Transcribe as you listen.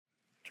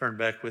Turn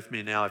back with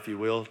me now, if you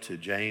will, to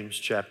James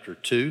chapter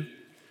 2.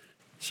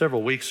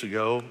 Several weeks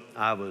ago,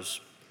 I was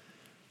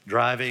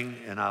driving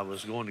and I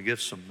was going to get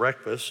some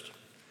breakfast,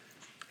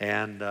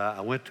 and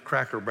I went to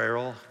Cracker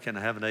Barrel. Can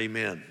I have an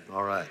amen?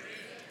 All right.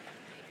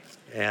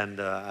 And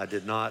I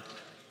did not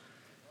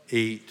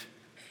eat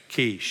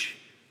quiche.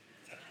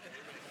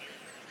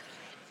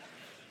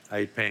 I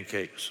ate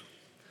pancakes.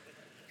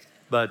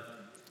 But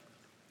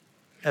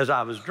as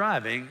I was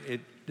driving,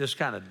 it just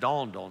kind of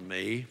dawned on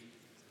me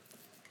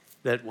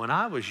that when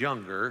I was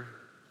younger,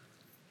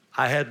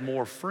 I had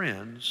more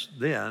friends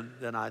then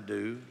than I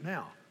do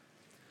now.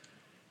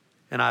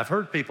 And I've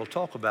heard people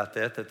talk about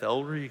that the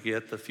older you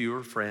get, the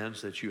fewer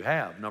friends that you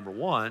have. Number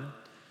one,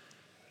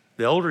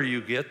 the older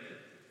you get,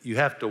 you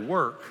have to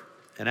work.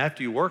 And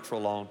after you work for a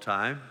long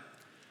time,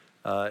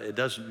 it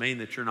doesn't mean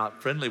that you're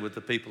not friendly with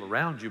the people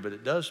around you, but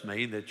it does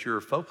mean that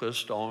you're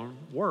focused on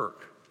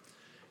work.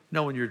 You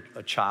know, when you're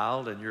a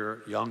child and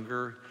you're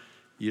younger,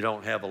 you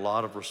don't have a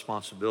lot of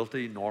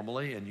responsibility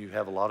normally, and you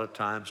have a lot of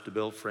times to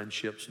build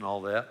friendships and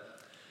all that.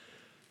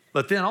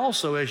 But then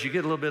also, as you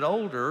get a little bit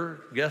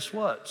older, guess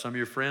what? Some of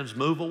your friends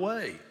move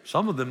away.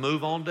 Some of them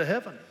move on to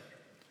heaven.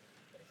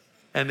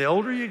 And the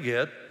older you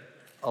get,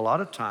 a lot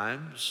of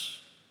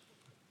times,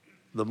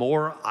 the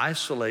more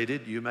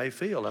isolated you may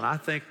feel. And I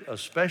think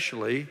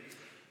especially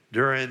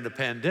during the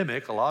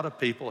pandemic, a lot of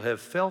people have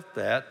felt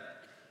that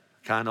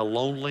kind of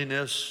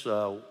loneliness,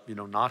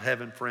 not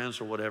having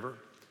friends or whatever.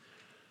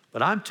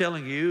 But I'm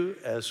telling you,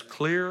 as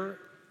clear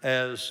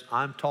as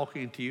I'm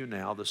talking to you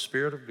now, the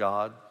Spirit of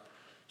God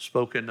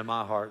spoke into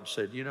my heart and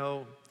said,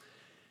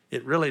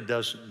 it really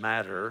doesn't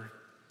matter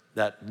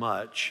that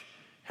much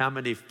how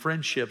many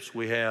friendships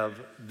we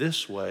have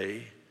this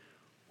way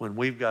when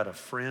we've got a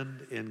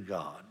friend in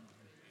God.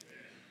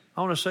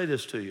 I want to say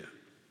this to you.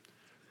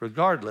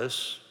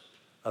 Regardless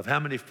of how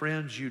many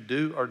friends you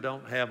do or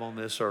don't have on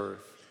this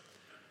earth,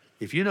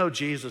 if you know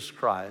Jesus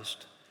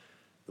Christ,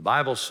 the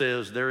Bible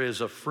says there is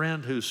a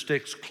friend who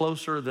sticks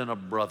closer than a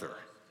brother.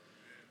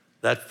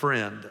 That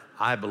friend,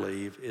 I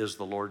believe, is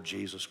the Lord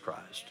Jesus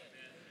Christ.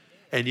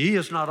 And He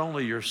is not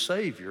only your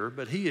Savior,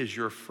 but He is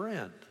your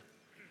friend.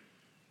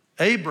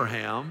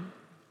 Abraham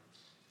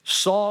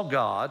saw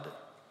God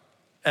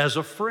as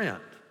a friend.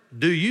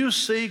 Do you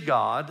see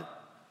God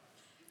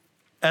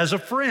as a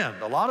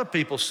friend? A lot of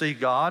people see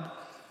God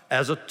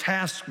as a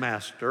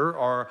taskmaster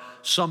or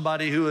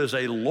somebody who is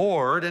a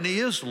Lord, and He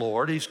is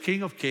Lord. He's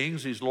King of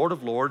Kings, He's Lord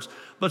of Lords.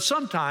 But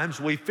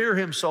sometimes we fear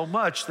Him so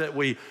much that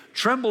we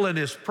tremble in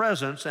His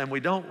presence and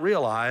we don't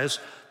realize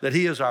that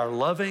He is our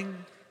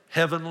loving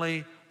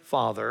Heavenly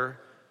Father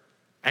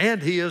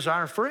and He is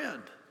our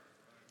friend.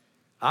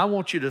 I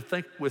want you to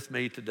think with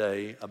me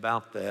today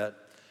about that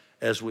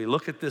as we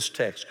look at this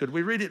text. Could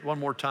we read it one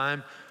more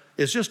time?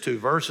 It's just 2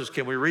 verses.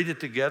 Can we read it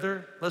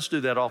together? Let's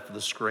do that off of the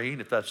screen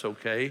if that's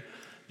okay.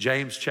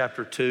 James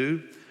chapter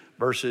 2,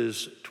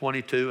 verses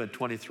 22 and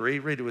 23.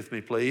 Read it with me,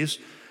 please.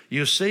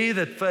 You see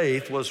that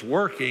faith was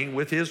working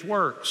with his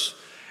works.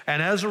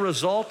 And as a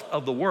result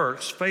of the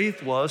works,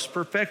 faith was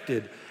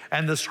perfected.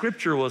 And the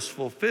scripture was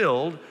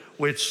fulfilled,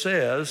 which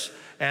says,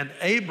 and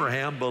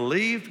Abraham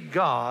believed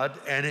God,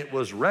 and it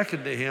was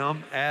reckoned to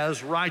him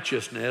as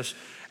righteousness,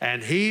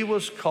 and he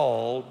was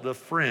called the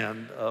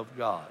friend of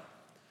God.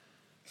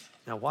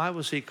 Now, why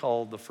was he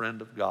called the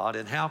friend of God?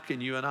 And how can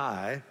you and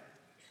I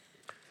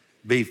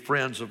be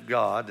friends of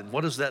God? And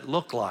what does that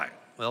look like?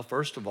 Well,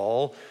 first of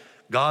all,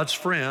 God's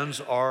friends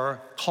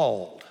are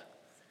called.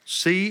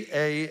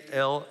 C-A-L-L-E-D,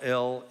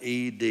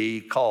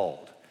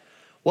 called.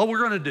 What we're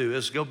going to do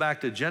is go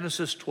back to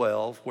Genesis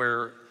 12,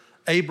 where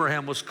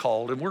Abraham was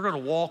called, and we're going to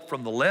walk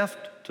from the left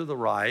to the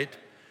right,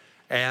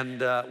 and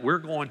we're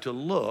going to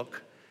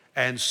look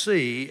and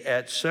see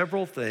at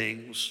several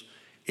things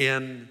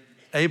in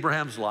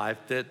Abraham's life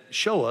that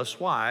show us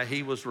why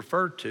he was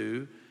referred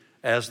to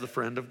as the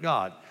friend of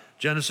God.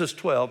 Genesis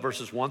 12,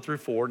 verses 1 through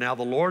 4. Now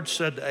the Lord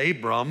said to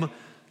Abram,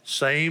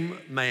 same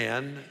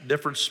man,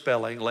 different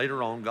spelling.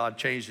 Later on, God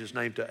changed his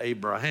name to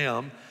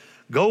Abraham.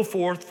 Go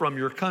forth from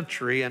your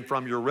country and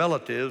from your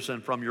relatives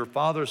and from your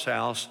father's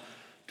house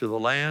to the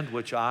land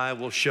which I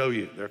will show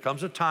you. There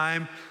comes a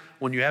time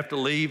when you have to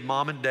leave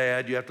mom and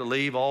dad, you have to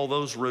leave all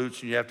those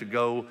roots, and you have to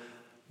go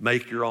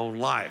make your own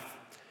life.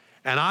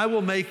 And I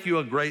will make you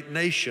a great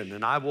nation,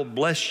 and I will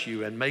bless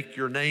you and make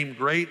your name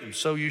great, and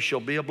so you shall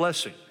be a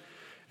blessing.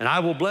 And I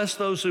will bless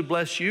those who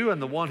bless you,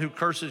 and the one who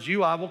curses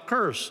you I will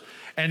curse.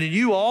 And in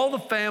you all the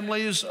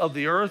families of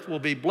the earth will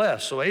be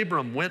blessed. So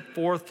Abram went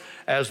forth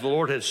as the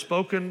Lord had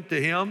spoken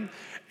to him,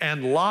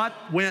 and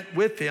Lot went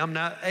with him.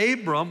 Now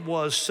Abram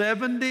was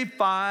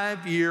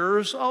 75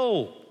 years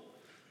old.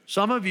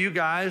 Some of you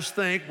guys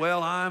think,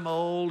 well, I'm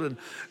old and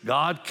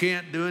God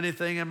can't do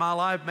anything in my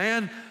life.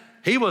 Man,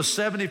 he was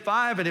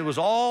 75 and it was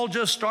all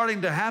just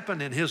starting to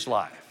happen in his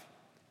life.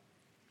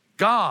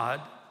 God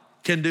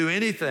can do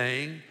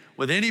anything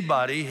with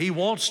anybody he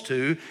wants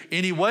to,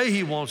 any way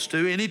he wants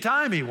to,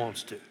 anytime he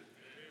wants to.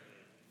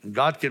 And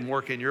God can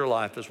work in your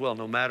life as well,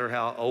 no matter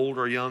how old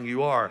or young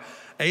you are.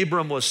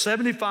 Abram was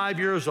 75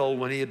 years old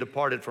when he had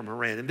departed from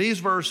Haran. In these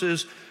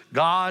verses,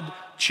 God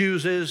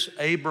chooses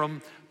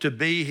Abram to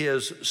be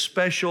his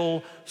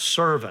special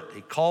servant.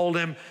 He called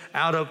him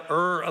out of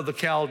Ur of the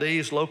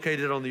Chaldees,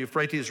 located on the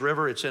Euphrates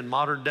River. It's in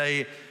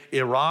modern-day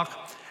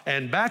Iraq.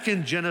 And back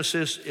in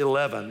Genesis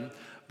 11,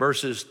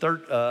 verses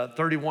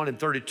 31 and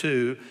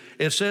 32,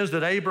 it says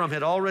that Abram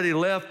had already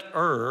left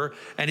Ur,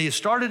 and he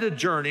started a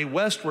journey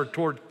westward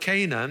toward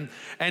Canaan,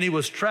 and he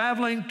was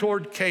traveling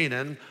toward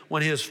Canaan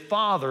when his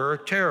father,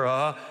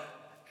 Terah,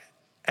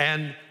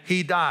 and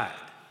he died.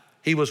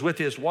 He was with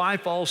his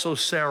wife also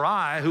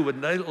Sarai, who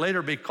would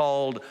later be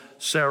called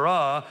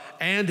Sarah,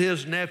 and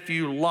his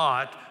nephew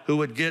Lot, who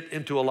would get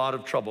into a lot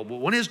of trouble. But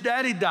when his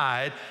daddy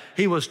died,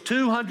 he was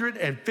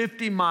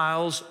 250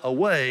 miles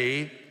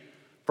away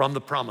from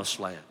the promised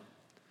land.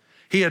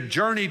 He had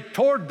journeyed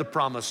toward the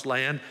promised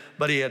land,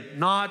 but he had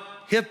not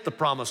hit the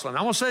promised land.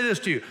 I want to say this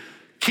to you.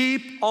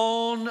 Keep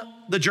on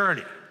the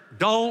journey.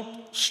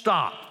 Don't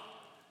stop,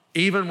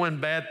 even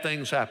when bad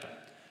things happen.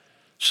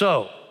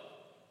 So,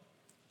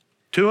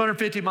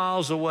 250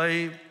 miles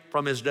away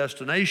from his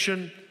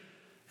destination,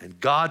 and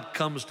God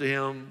comes to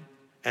him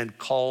and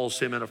calls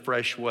him in a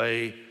fresh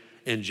way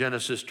in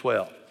Genesis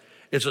 12.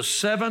 It's a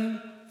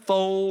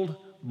sevenfold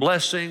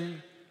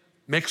blessing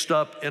mixed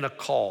up in a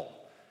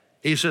call.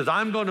 He says,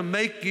 I'm going to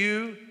make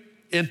you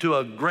into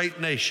a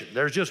great nation.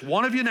 There's just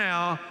one of you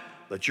now,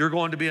 but you're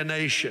going to be a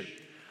nation.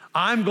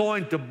 I'm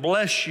going to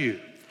bless you.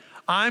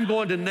 I'm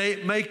going to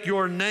make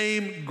your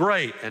name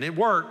great. And it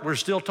worked. We're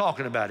still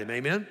talking about him.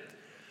 Amen.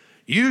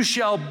 You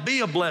shall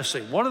be a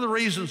blessing. One of the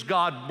reasons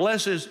God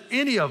blesses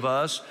any of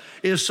us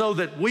is so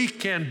that we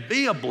can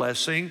be a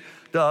blessing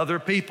to other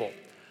people.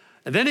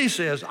 And then he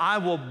says, I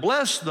will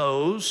bless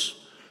those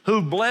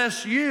who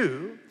bless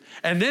you.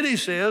 And then he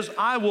says,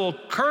 I will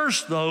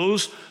curse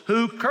those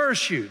who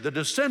curse you. The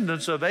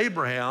descendants of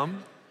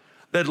Abraham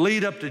that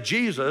lead up to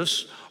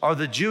Jesus are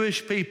the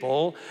Jewish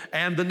people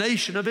and the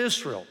nation of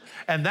Israel.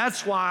 And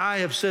that's why I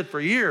have said for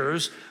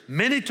years,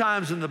 many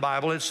times in the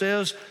Bible, it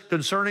says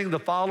concerning the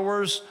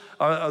followers,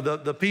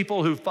 the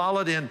people who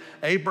followed in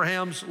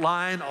Abraham's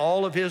line,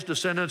 all of his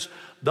descendants,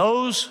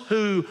 those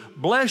who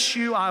bless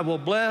you, I will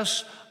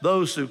bless.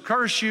 Those who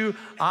curse you,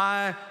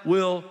 I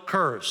will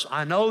curse.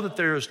 I know that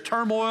there is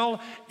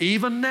turmoil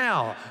even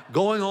now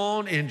going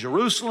on in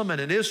Jerusalem and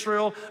in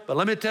Israel, but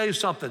let me tell you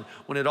something.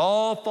 When it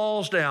all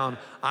falls down,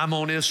 I'm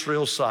on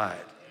Israel's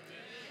side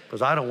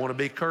because I don't want to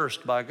be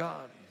cursed by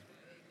God.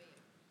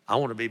 I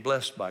want to be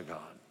blessed by God.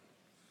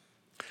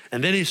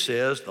 And then he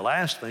says, the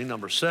last thing,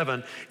 number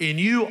 7, in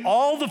you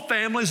all the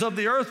families of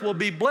the earth will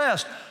be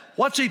blessed.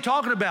 What's he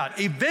talking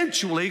about?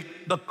 Eventually,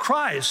 the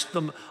Christ,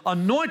 the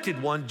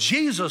anointed one,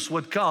 Jesus,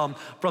 would come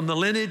from the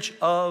lineage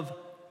of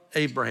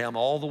Abraham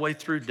all the way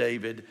through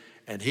David,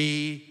 and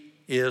he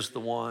is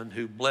the one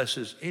who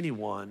blesses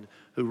anyone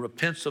who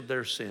repents of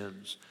their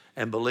sins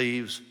and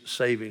believes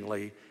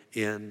savingly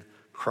in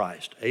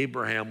Christ.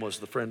 Abraham was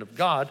the friend of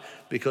God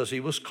because he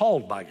was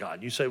called by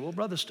God. You say, well,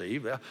 Brother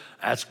Steve,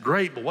 that's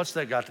great, but what's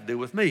that got to do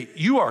with me?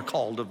 You are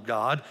called of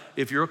God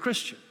if you're a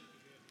Christian.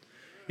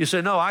 You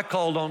say, no, I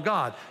called on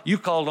God. You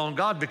called on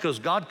God because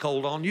God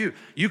called on you.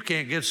 You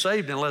can't get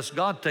saved unless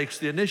God takes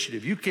the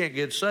initiative. You can't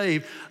get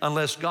saved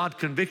unless God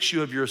convicts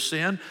you of your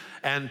sin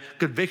and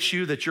convicts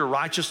you that your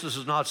righteousness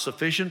is not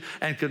sufficient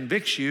and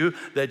convicts you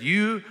that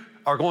you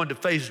are going to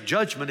face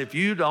judgment if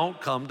you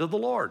don't come to the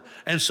Lord.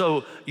 And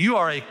so you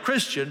are a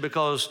Christian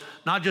because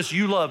not just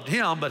you loved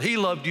him, but he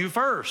loved you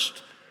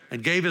first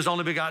and gave his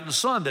only begotten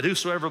Son, that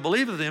whosoever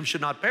believeth in him should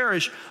not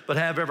perish, but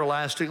have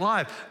everlasting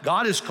life.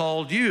 God has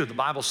called you. The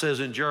Bible says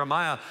in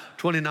Jeremiah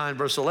 29,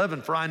 verse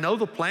 11, for I know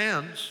the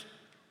plans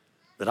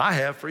that I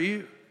have for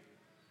you.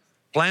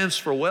 Plans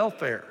for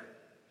welfare,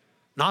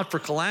 not for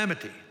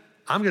calamity.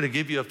 I'm going to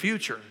give you a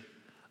future.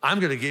 I'm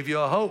going to give you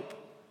a hope.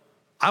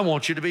 I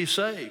want you to be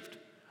saved.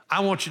 I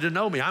want you to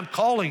know me. I'm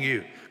calling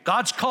you.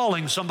 God's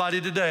calling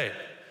somebody today.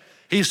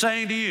 He's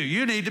saying to you,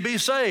 you need to be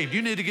saved.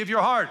 You need to give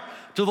your heart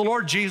to the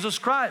Lord Jesus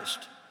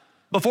Christ.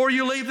 Before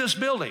you leave this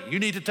building, you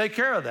need to take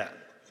care of that.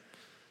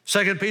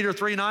 2 Peter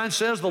 3:9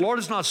 says, the Lord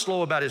is not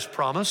slow about his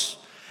promise,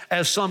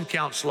 as some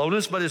count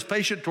slowness, but is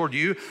patient toward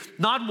you,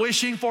 not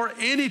wishing for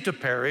any to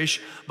perish,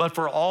 but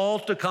for all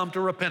to come to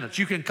repentance.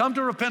 You can come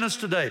to repentance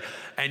today,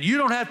 and you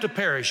don't have to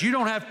perish. You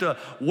don't have to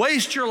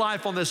waste your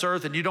life on this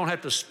earth, and you don't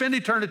have to spend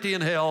eternity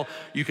in hell.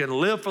 You can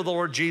live for the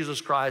Lord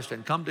Jesus Christ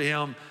and come to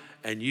him,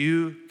 and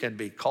you can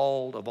be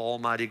called of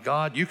Almighty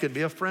God. You can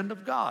be a friend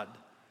of God,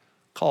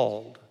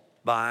 called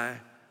by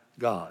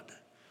God.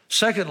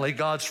 Secondly,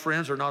 God's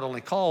friends are not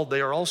only called, they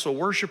are also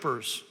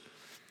worshipers.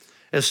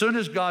 As soon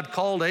as God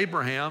called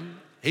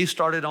Abraham, he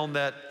started on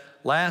that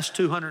last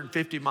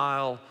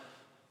 250-mile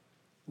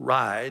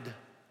ride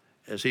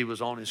as he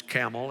was on his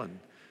camel, and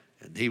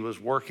he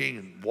was working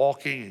and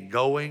walking and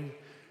going.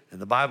 And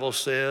the Bible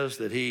says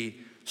that he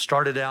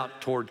started out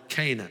toward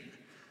Canaan.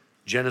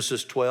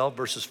 Genesis 12,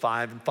 verses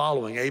 5 and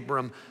following.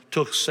 Abram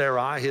took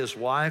Sarai, his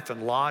wife,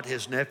 and Lot,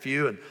 his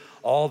nephew, and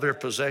all their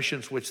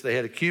possessions which they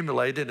had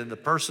accumulated and the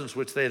persons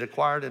which they had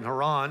acquired in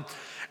Haran.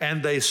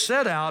 And they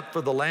set out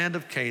for the land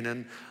of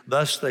Canaan.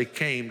 Thus they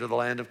came to the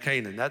land of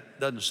Canaan. That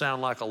doesn't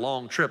sound like a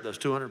long trip. That's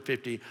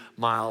 250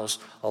 miles,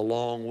 a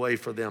long way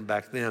for them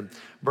back then.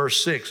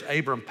 Verse 6,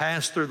 Abram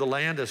passed through the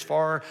land as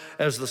far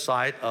as the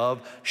site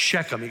of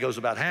Shechem. He goes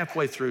about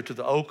halfway through to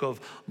the oak of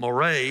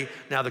Moreh.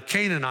 Now the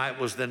Canaanite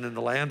was then in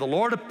the land. The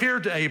Lord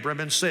appeared to Abram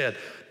and said,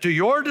 to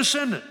your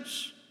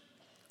descendants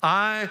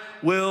I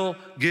will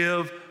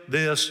give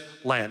this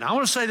land. Now, I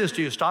want to say this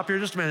to you. Stop here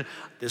just a minute.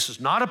 This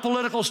is not a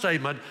political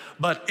statement,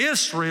 but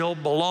Israel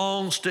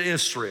belongs to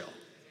Israel.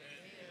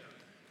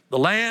 The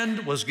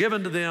land was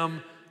given to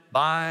them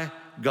by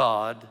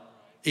God,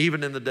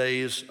 even in the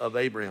days of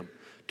Abraham.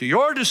 To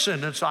your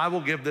descendants, I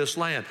will give this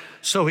land.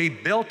 So he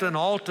built an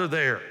altar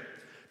there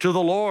to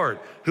the Lord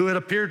who had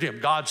appeared to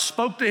him. God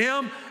spoke to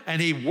him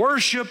and he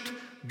worshiped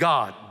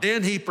God.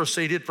 Then he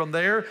proceeded from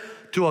there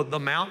to the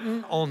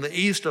mountain on the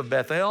east of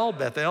Bethel.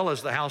 Bethel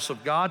is the house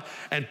of God,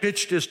 and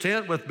pitched his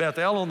tent with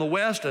Bethel on the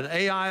west and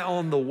Ai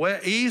on the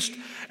east.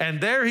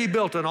 And there he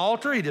built an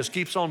altar. He just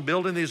keeps on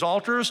building these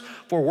altars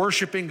for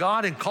worshiping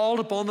God, and called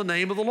upon the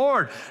name of the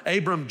Lord.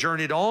 Abram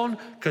journeyed on,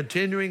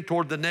 continuing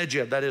toward the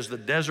Negev, that is the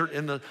desert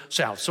in the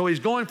south. So he's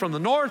going from the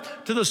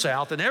north to the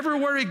south, and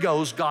everywhere he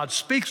goes, God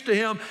speaks to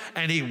him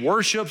and he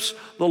worships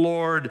the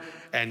Lord,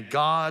 and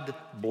God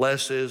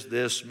blesses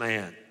this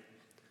man.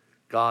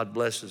 God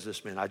blesses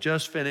this man. I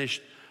just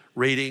finished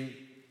reading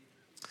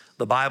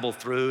the Bible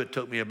through. It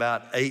took me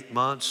about 8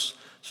 months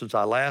since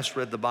I last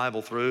read the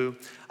Bible through.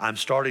 I'm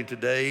starting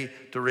today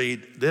to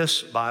read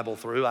this Bible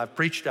through. I've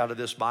preached out of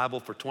this Bible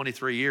for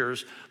 23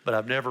 years, but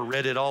I've never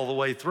read it all the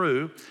way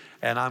through,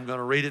 and I'm going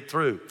to read it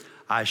through.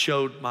 I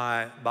showed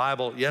my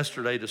Bible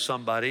yesterday to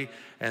somebody,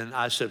 and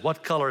I said,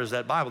 what color is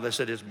that Bible? They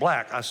said, it's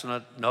black. I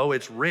said, no,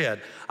 it's red.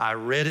 I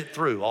read it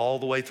through, all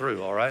the way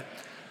through, all right?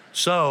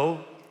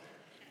 So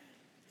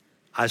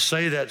I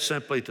say that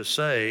simply to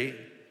say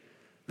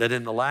that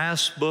in the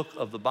last book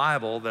of the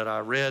Bible that I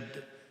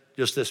read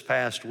just this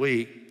past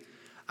week,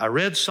 I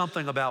read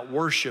something about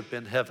worship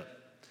in heaven.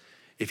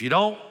 If you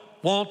don't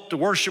want to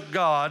worship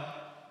God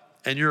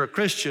and you're a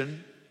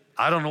Christian,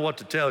 I don't know what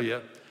to tell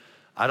you.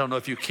 I don't know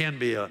if you can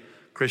be a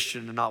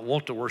Christian and not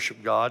want to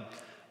worship God.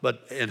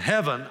 But in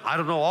heaven, I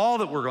don't know all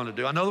that we're going to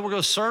do. I know that we're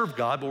going to serve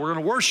God, but we're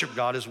going to worship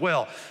God as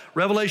well.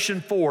 Revelation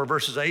 4,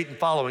 verses 8 and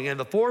following. And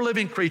the four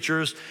living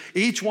creatures,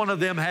 each one of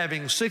them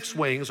having 6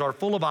 wings, are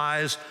full of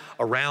eyes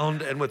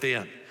around and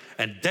within.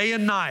 And day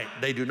and night,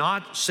 they do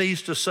not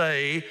cease to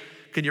say,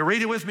 can you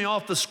read it with me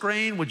off the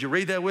screen? Would you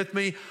read that with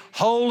me?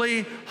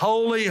 Holy,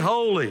 holy,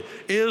 holy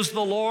is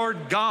the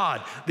Lord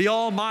God, the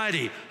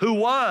Almighty, who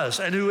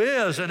was and who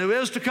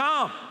is to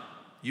come.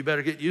 You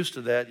better get used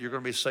to that. You're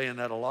going to be saying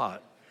that a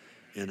lot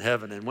in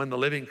heaven. And when the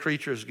living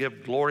creatures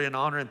give glory and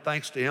honor and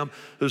thanks to him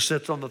who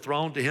sits on the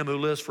throne, to him who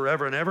lives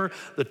forever and ever,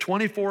 the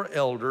 24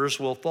 elders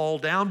will fall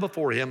down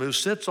before him who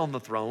sits on the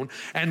throne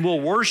and will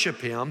worship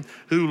him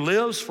who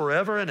lives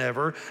forever and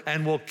ever,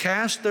 and will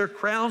cast their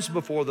crowns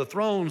before the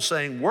throne,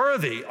 saying,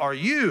 worthy are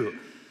you,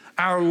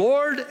 our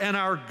Lord and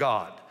our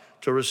God,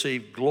 to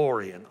receive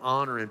glory and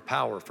honor and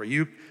power. For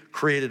you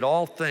created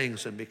all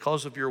things, and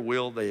because of your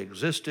will they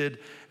existed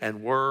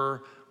and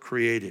were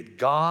created.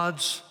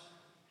 God's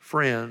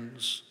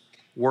friends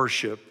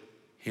worship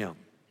him.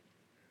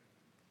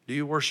 Do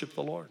you worship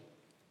the Lord?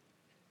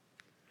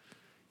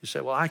 You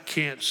say, well, I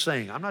can't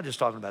sing. I'm not just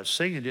talking about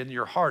singing. In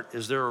your heart,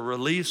 is there a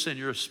release in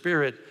your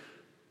spirit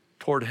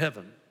toward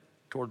heaven,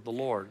 toward the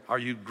Lord? Are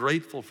you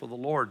grateful for the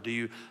Lord? Do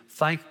you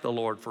thank the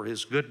Lord for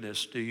his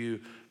goodness? Do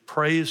you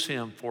praise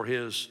him for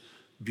his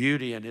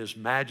beauty and his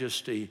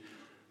majesty?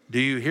 Do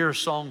you hear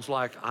songs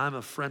like, I'm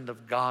a friend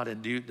of God?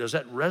 And does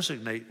that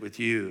resonate with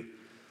you?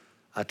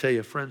 I tell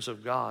you, friends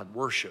of God,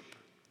 worship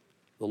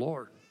the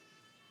Lord.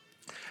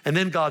 And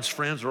then God's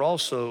friends are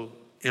also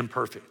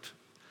imperfect.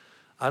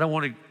 I don't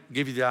want to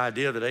give you the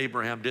idea that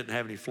Abraham didn't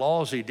have any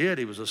flaws. He did.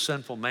 He was a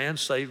sinful man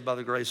saved by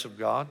the grace of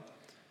God.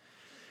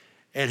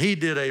 And he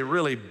did a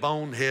really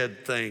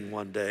bonehead thing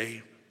one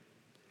day.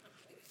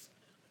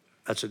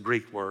 That's a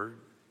Greek word.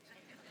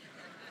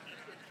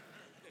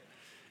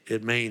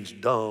 It means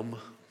dumb.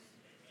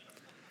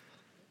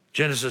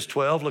 Genesis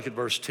 12, look at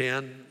verse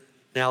 10.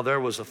 Now there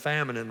was a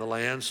famine in the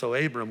land, so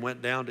Abram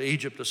went down to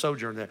Egypt to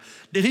sojourn there.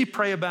 Did he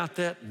pray about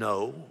that?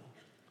 No.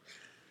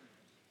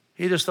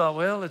 He just thought,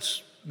 well,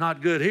 it's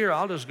not good here.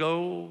 I'll just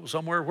go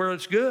somewhere where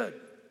it's good.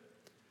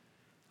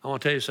 I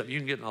want to tell you something. You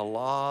can get in a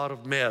lot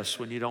of mess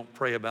when you don't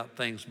pray about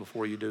things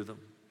before you do them.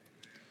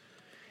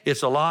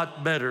 It's a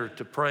lot better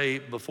to pray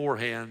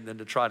beforehand than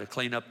to try to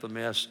clean up the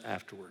mess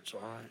afterwards, all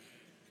right?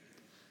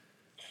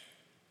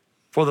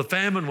 For the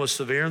famine was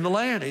severe in the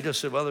land. He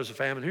just said, well, there's a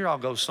famine here. I'll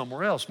go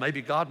somewhere else.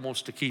 Maybe God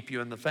wants to keep you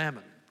in the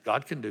famine.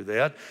 God can do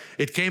that.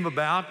 It came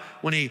about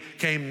when he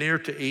came near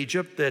to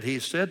Egypt that he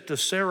said to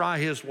Sarai,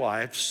 his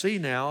wife, see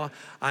now,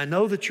 I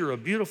know that you're a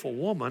beautiful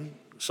woman.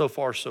 so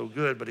far so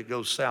good, but it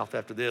goes south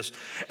after this.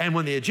 And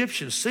when the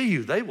Egyptians see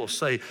you, they will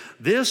say,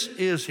 this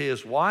is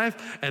his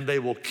wife, and they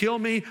will kill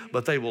me,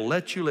 but they will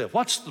let you live.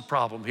 What's the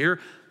problem here?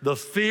 The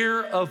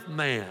fear of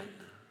man.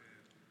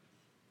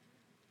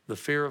 The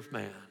fear of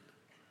man.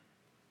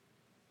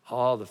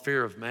 Oh, the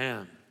fear of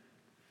man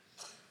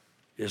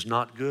is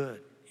not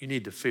good. You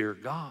need to fear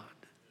God,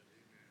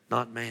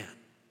 not man.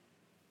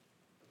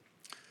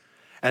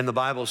 And the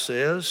Bible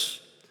says,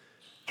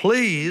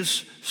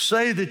 please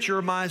say that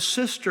you're my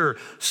sister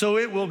so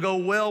it will go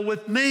well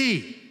with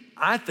me.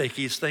 I think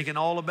he's thinking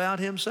all about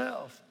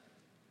himself,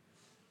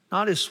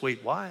 not his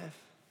sweet wife.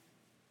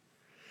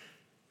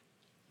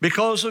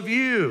 Because of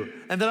you,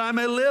 and that I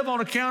may live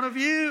on account of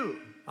you.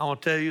 I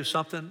want to tell you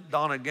something,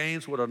 Donna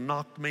Gaines would have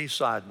knocked me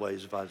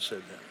sideways if I'd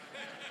said that.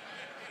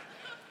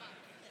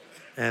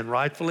 And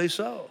rightfully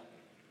so.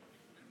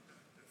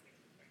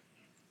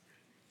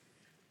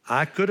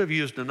 I could have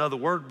used another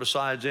word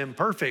besides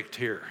imperfect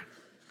here,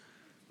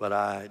 but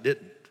I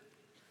didn't.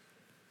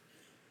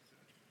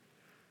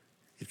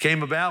 It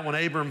came about when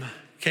Abram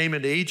came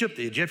into Egypt.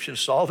 The Egyptians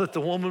saw that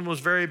the woman was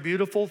very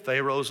beautiful.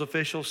 Pharaoh's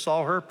officials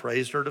saw her,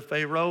 praised her to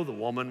Pharaoh. The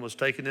woman was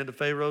taken into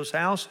Pharaoh's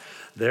house.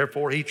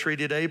 Therefore, he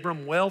treated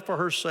Abram well for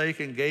her sake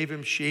and gave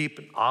him sheep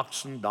and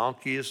oxen,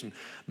 donkeys, and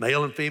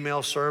male and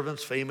female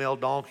servants, female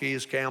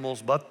donkeys,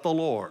 camels. But the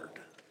Lord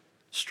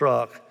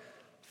struck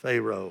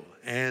Pharaoh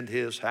and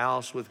his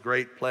house with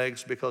great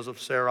plagues because of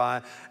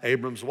Sarai,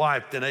 Abram's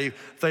wife. Then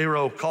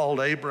Pharaoh called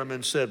Abram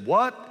and said,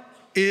 what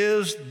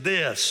is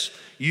this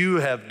you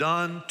have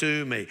done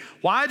to me?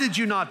 Why did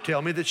you not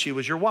tell me that she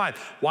was your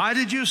wife? Why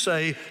did you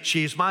say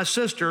she's my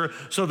sister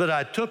so that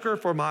I took her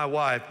for my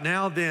wife?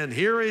 Now then,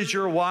 here is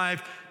your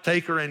wife.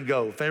 Take her and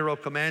go. Pharaoh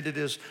commanded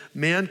his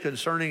men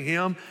concerning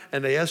him,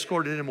 and they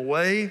escorted him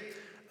away.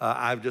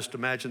 I've just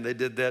imagined they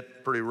did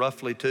that pretty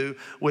roughly too,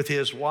 with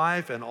his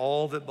wife and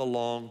all that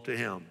belonged to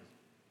him.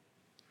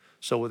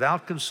 So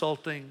without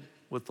consulting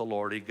with the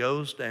Lord, he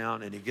goes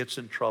down and he gets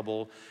in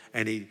trouble,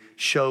 and he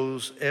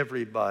shows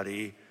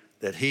everybody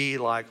that he,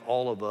 like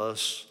all of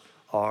us,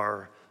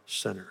 are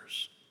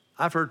sinners.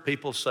 I've heard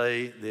people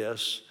say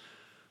this,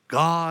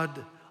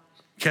 God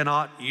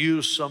cannot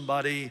use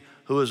somebody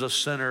who is a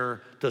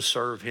sinner to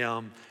serve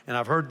him. And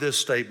I've heard this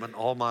statement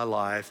all my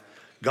life,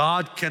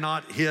 God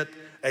cannot hit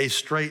a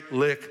straight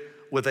lick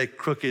with a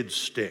crooked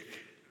stick.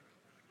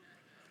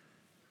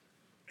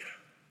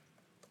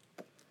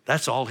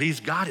 That's all he's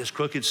got is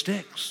crooked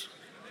sticks.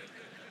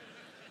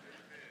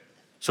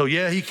 So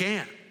yeah, he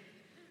can.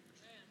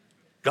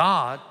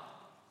 God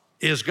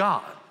is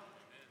God.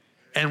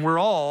 And we're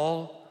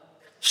all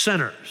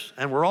sinners.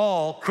 And we're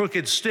all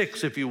crooked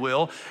sticks, if you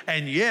will.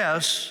 And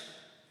yes,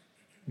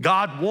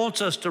 God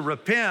wants us to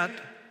repent.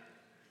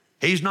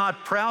 He's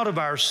not proud of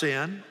our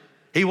sin.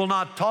 He will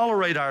not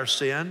tolerate our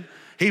sin.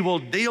 He will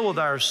deal with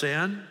our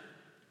sin.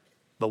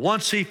 But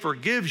once he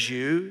forgives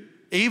you,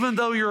 even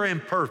though you're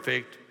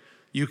imperfect,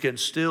 you can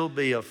still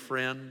be a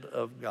friend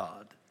of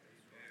God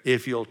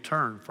if you'll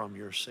turn from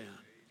your sin.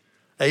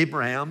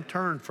 Abraham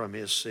turned from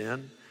his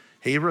sin.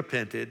 He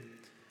repented.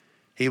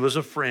 He was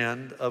a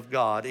friend of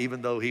God,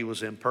 even though he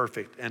was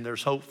imperfect. And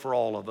there's hope for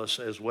all of us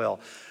as well.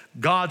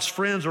 God's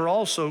friends are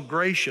also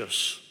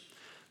gracious.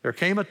 There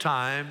came a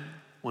time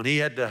when he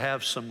had to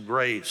have some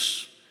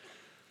grace.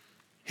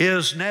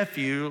 His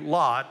nephew,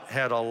 Lot,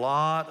 had a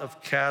lot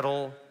of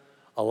cattle,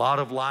 a lot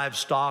of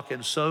livestock,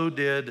 and so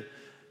did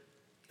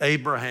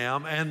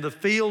Abraham. And the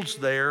fields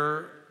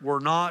there were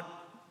not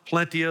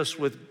plenteous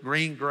with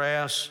green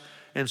grass,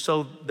 and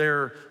so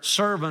their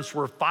servants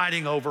were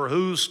fighting over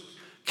whose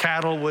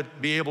cattle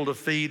would be able to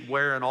feed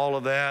where and all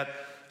of that.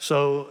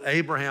 So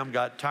Abraham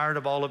got tired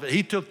of all of it.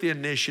 He took the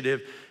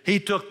initiative. He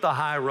took the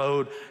high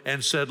road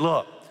and said,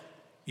 look,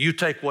 you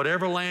take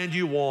whatever land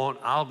you want.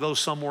 I'll go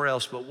somewhere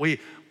else. But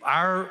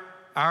our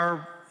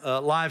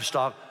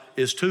livestock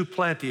is too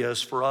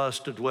plenteous for us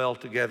to dwell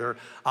together.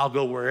 I'll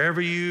go wherever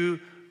you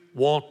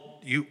want.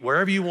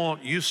 Wherever you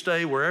want, you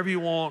stay. Wherever you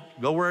want,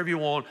 go wherever you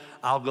want.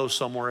 I'll go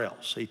somewhere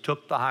else. He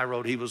took the high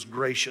road. He was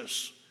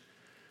gracious.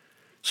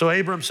 So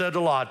Abram said to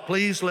Lot,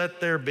 please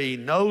let there be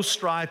no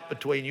strife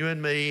between you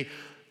and me.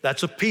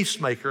 That's a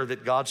peacemaker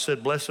that God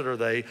said, blessed are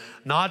they.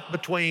 Nor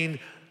between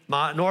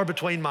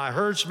my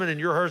herdsmen and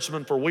your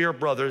herdsmen, for we are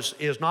brothers.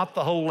 Is not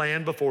the whole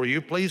land before you?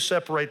 Please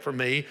separate from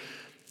me.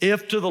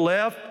 If to the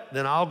left,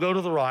 then I'll go to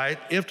the right.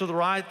 If to the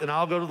right, then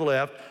I'll go to the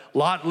left.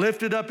 Lot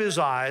lifted up his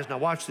eyes. Now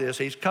watch this.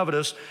 He's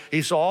covetous.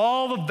 He saw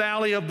all the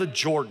valley of the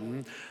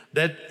Jordan,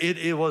 that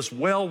it was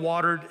well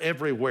watered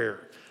everywhere.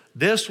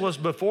 This was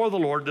before the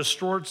Lord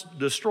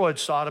destroyed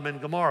Sodom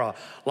and Gomorrah,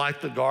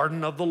 like the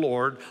garden of the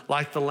Lord,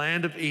 like the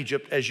land of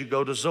Egypt as you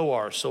go to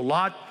Zoar. So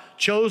Lot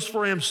chose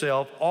for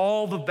himself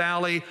all the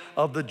valley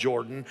of the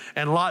Jordan,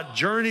 and Lot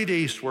journeyed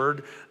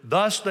eastward.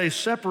 Thus they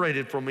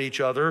separated from each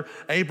other.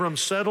 Abram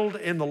settled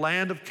in the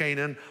land of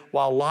Canaan,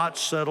 while Lot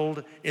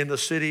settled in the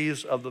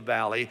cities of the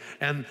valley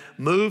and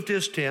moved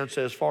his tents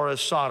as far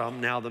as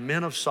Sodom. Now the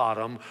men of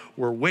Sodom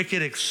were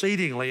wicked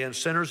exceedingly and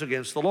sinners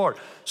against the Lord.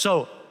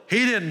 So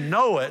he didn't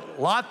know it.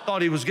 Lot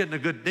thought he was getting a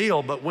good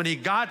deal, but when he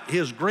got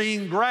his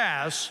green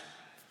grass,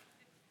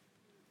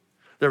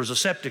 there was a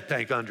septic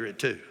tank under it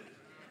too,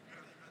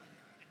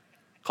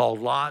 called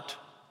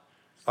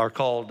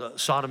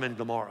Sodom and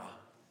Gomorrah.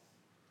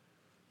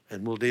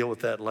 And we'll deal with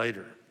that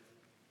later.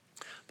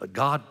 But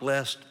God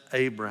blessed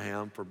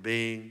Abraham for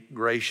being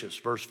gracious.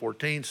 Verse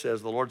 14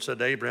 says, the Lord said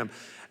to Abraham,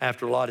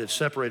 after Lot had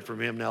separated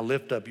from him, now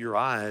lift up your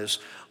eyes,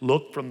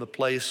 look from the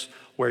place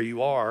where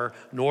you are,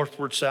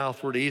 northward,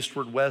 southward,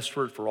 eastward,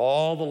 westward, for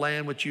all the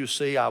land which you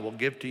see I will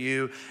give to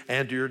you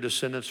and to your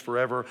descendants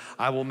forever.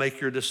 I will make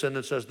your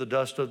descendants as the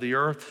dust of the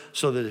earth,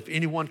 so that if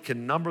anyone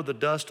can number the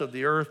dust of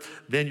the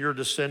earth, then your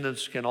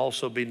descendants can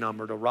also be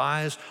numbered.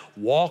 Arise,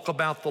 walk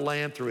about the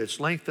land through its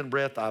length and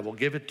breadth. I will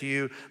give it to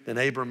you. Then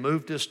Abram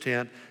moved his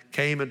tent,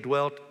 came and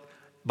dwelt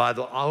by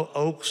the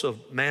oaks of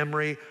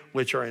Mamre,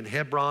 which are in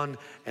Hebron,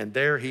 and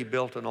there he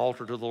built an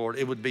altar to the Lord.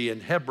 It would be in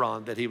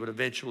Hebron that he would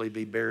eventually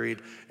be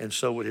buried, and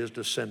so would his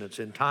descendants.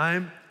 In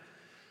time,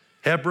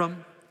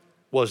 Hebron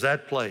was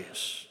that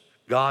place.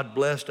 God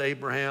blessed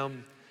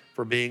Abraham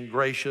for being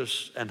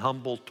gracious and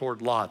humble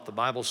toward Lot. The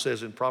Bible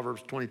says in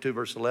Proverbs 22,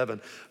 verse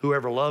 11,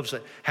 whoever loves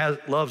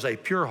a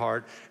pure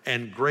heart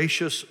and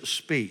gracious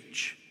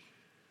speech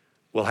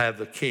will have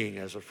the king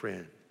as a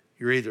friend.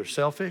 You're either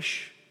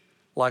selfish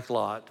like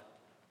Lot,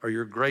 or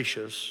you're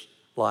gracious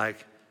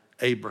like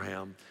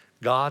Abraham.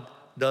 God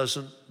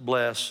doesn't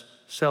bless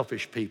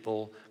selfish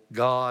people.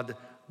 God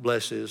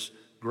blesses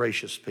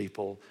gracious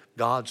people.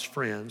 God's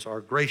friends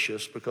are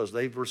gracious because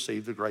they've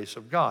received the grace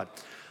of God.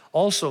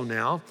 Also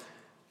now,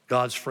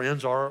 God's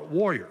friends are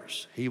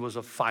warriors. He was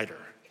a fighter.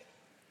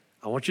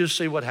 I want you to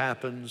see what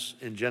happens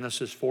in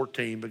Genesis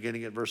 14,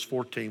 beginning at verse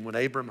 14, when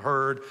Abram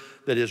heard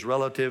that his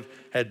relative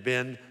had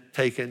been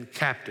taken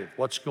captive.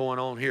 What's going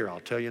on here? I'll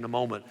tell you in a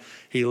moment.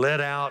 He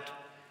led out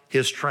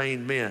his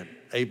trained men,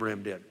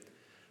 Abraham did,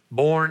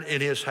 born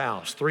in his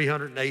house,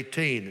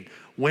 318, and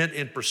went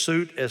in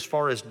pursuit as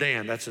far as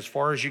Dan. That's as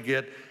far as you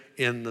get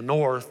in the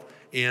north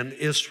in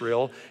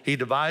Israel. He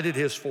divided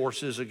his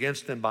forces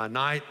against them by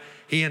night,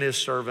 he and his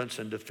servants,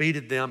 and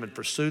defeated them and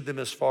pursued them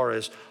as far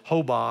as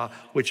Hobah,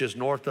 which is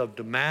north of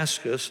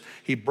Damascus.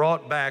 He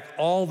brought back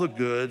all the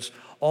goods,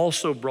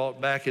 also brought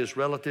back his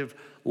relative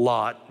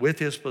Lot with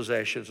his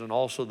possessions, and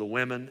also the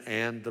women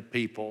and the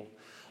people.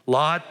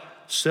 Lot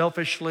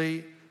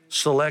selfishly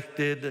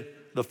selected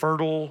the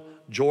fertile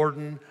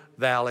Jordan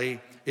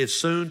Valley. It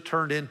soon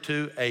turned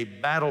into a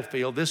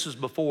battlefield. This is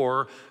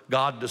before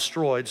God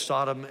destroyed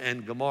Sodom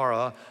and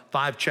Gomorrah,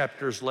 5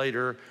 chapters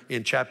later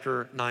in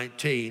chapter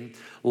 19.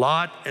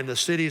 Lot and the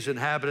city's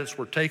inhabitants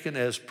were taken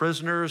as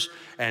prisoners,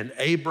 and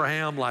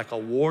Abraham, like a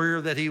warrior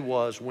that he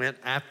was, went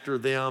after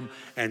them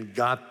and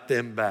got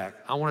them back.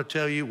 I want to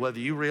tell you, whether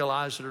you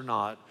realize it or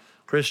not,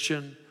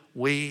 Christian,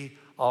 we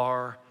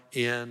are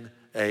in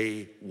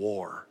a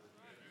war.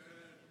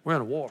 We're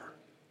in a war.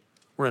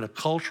 We're in a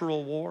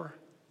cultural war.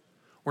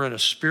 We're in a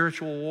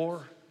spiritual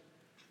war.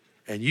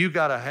 And you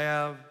got to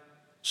have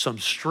some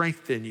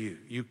strength in you.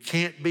 You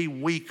can't be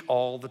weak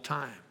all the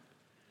time.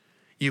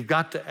 You've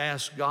got to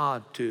ask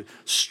God to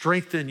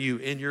strengthen you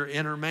in your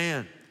inner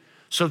man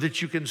so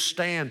that you can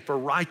stand for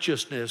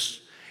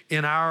righteousness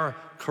in our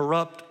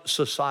corrupt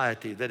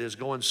society that is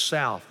going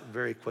south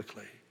very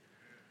quickly.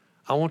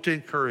 I want to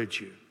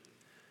encourage you.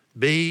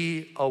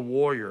 Be a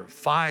warrior.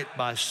 Fight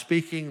by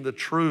speaking the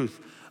truth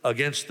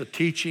against the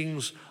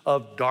teachings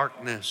of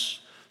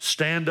darkness.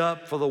 Stand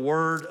up for the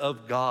word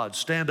of God.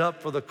 Stand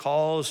up for the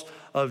cause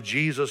of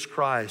Jesus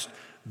Christ.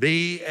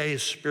 Be a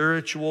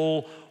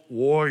spiritual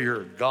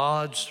warrior,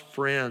 God's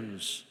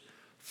friends.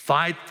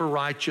 Fight for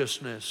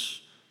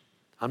righteousness.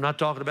 I'm not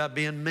talking about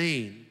being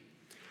mean.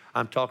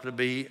 I'm talking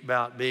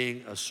about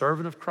being a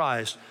servant of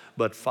Christ,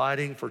 but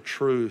fighting for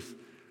truth.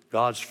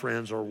 God's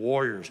friends are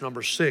warriors.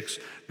 Number 6,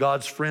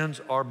 God's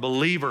friends are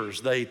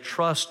believers. They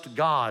trust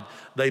God.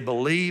 They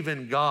believe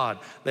in God.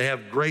 They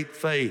have great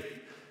faith.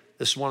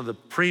 This is one of the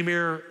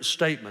premier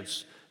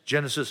statements,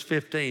 Genesis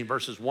 15,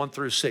 verses 1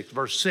 through 6.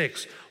 Verse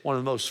 6, one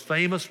of the most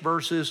famous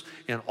verses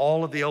in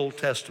all of the Old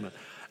Testament.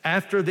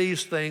 After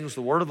these things,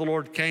 the word of the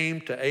Lord came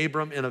to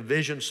Abram in a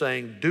vision,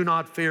 saying, do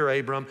not fear,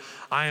 Abram.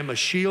 I am a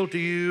shield to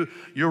you.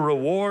 Your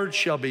reward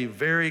shall be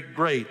very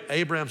great.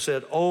 Abram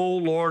said, O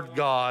Lord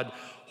God,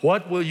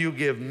 what will you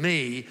give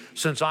me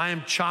since I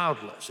am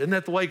childless? Isn't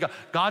that the way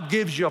God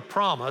gives you a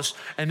promise,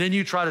 and then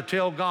you try to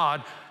tell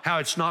God how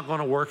it's not going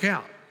to work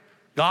out?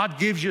 God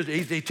gives you,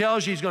 he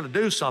tells you he's going to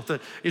do something.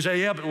 You say,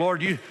 yeah, but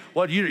Lord, you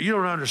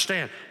don't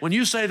understand. When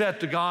you say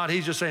that to God,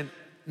 he's just saying,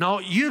 no,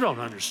 you don't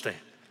understand.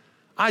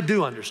 I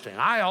do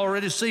understand. I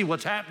already see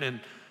what's happening.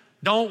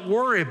 Don't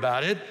worry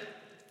about it.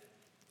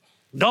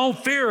 Don't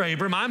fear,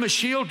 Abram. I'm a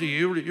shield to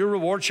you. Your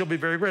reward shall be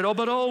very great. Oh,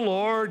 but oh,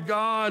 Lord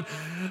God,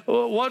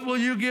 what will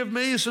you give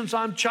me since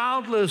I'm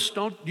childless?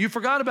 You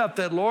forgot about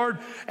that, Lord.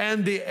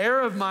 And the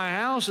heir of my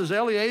house is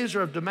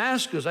Eliezer of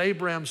Damascus.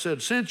 Abraham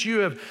said, since you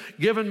have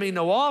given me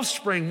no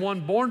offspring,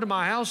 one born to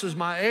my house is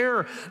my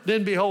heir.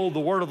 Then behold, the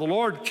word of the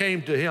Lord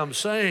came to him,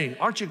 saying,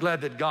 aren't you glad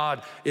that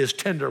God is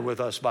tender with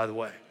us, by the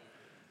way?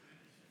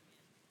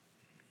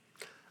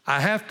 I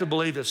have to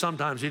believe that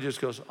sometimes he just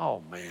goes,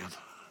 oh man,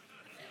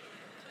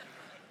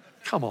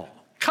 come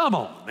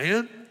on,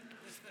 man.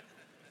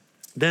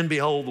 Then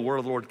behold, the word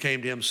of the Lord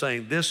came to him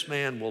saying, this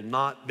man will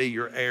not be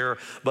your heir,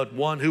 but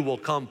one who will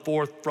come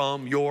forth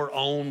from your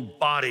own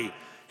body.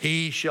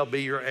 He shall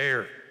be your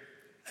heir.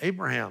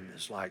 Abraham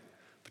is like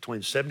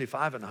between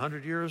 75 and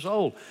 100 years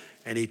old.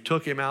 And he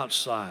took him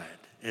outside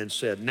and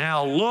said,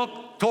 now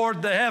look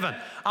toward the heaven.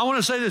 I want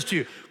to say this to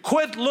you.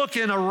 Quit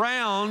looking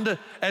around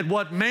at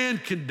what man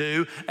can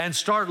do and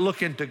start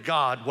looking to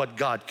God, what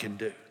God can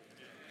do.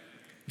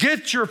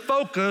 Get your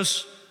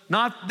focus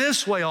not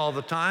this way all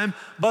the time,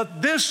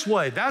 but this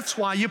way. That's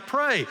why you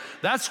pray.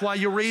 That's why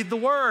you read the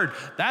word.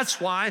 That's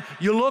why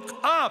you look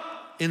up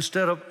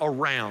instead of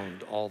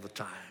around all the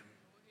time.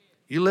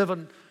 You live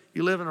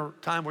in a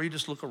time where you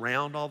just look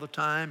around all the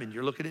time and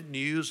you're looking at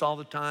news all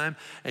the time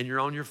and you're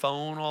on your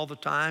phone all the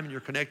time and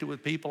you're connected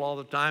with people all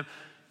the time,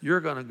 you're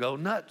going to go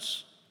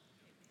nuts.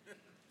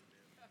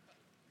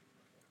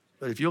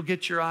 But if you'll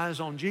get your eyes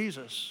on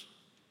Jesus,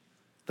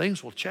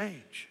 things will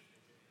change.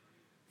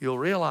 You'll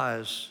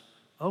realize,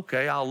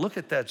 okay, I'll look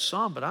at that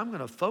some, but I'm going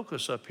to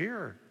focus up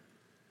here.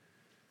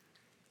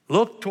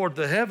 Look toward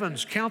the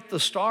heavens, count the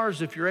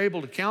stars if you're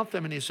able to count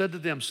them. And he said to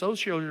them, so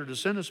shall your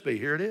descendants be.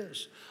 Here it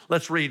is.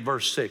 Let's read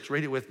verse 6.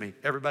 Read it with me.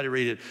 Everybody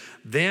read it.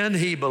 Then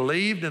he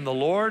believed in the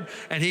Lord,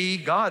 and he,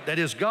 God, that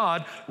is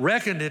God,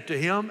 reckoned it to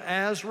him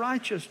as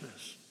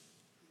righteousness.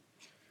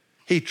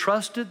 He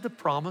trusted the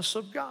promise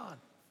of God,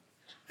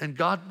 and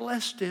God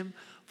blessed him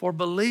for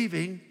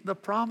believing the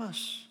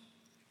promise.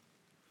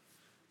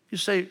 You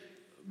say,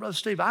 Brother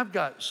Steve, I've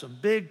got some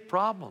big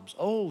problems.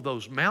 Oh,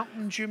 those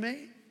mountains you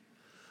mean?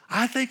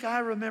 I think I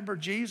remember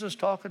Jesus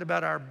talking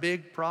about our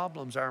big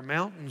problems, our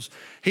mountains.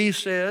 He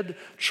said,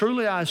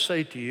 truly I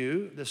say to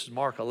you, this is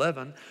Mark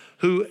 11,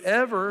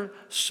 whoever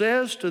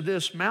says to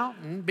this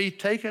mountain, be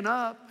taken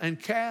up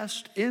and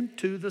cast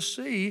into the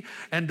sea,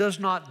 and does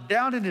not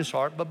doubt in his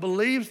heart, but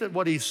believes that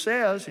what he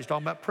says, he's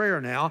talking about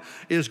prayer now,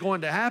 is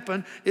going to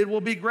happen, it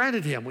will be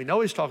granted him. We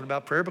know he's talking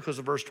about prayer because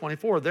of verse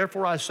 24.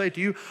 Therefore I say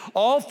to you,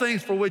 all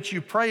things for which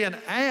you pray and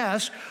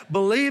ask,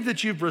 believe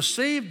that you've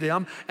received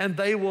them, and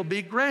they will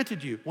be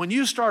granted you. When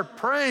you start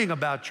praying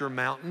about your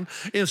mountain,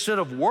 instead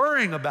of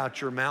worrying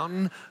about your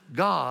mountain,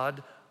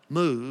 God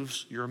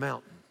moves your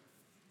mountain.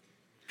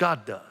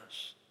 God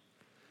does.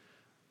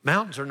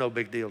 Mountains are no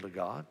big deal to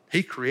God.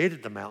 He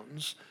created the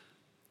mountains.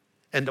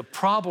 And the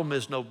problem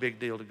is no big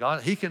deal to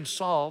God. He can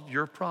solve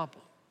your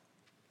problem.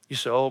 You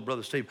say, oh,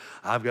 Brother Steve,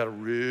 I've got a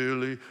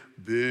really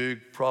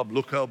big problem.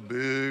 Look how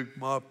big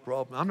my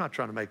problem. I'm not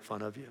trying to make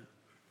fun of you.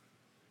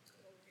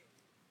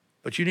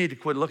 But you need to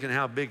quit looking at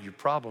how big your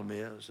problem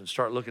is and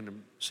start looking to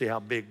see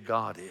how big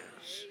God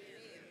is.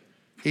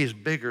 He's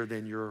bigger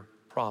than your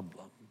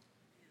problem,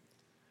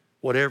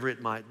 whatever it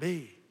might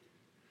be.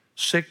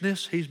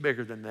 Sickness, he's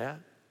bigger than that.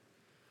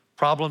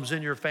 Problems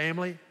in your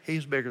family,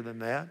 he's bigger than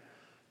that.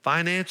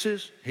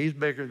 Finances, he's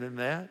bigger than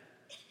that.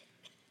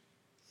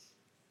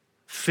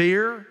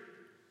 Fear,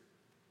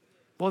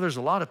 well, there's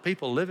a lot of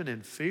people living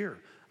in fear.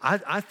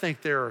 I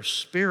think there are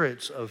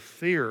spirits of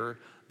fear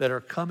that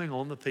are coming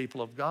on the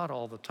people of God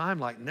all the time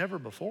like never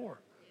before.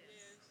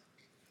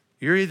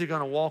 You're either going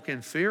to walk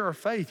in fear or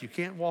faith. You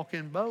can't walk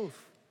in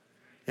both.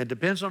 It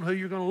depends on who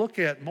you're going to look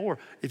at more.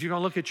 If you're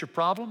going to look at your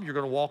problem, you're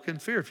going to walk in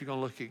fear. If you're going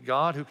to look at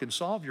God who can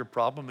solve your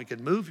problem and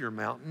can move your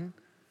mountain,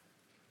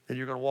 then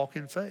you're going to walk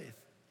in faith.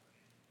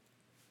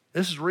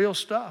 This is real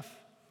stuff.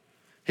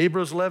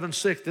 Hebrews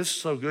 11:6, this is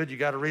so good, you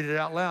got to read it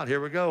out loud. Here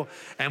we go.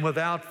 And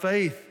without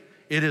faith,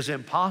 it is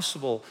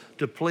impossible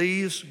to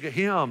please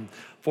him.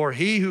 For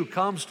he who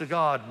comes to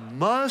God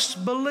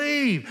must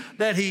believe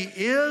that he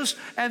is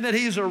and that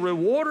he's a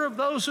rewarder of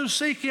those who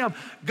seek him.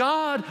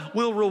 God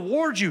will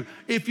reward you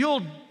if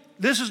you'll.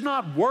 This is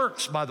not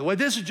works, by the way.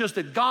 This is just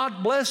that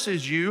God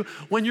blesses you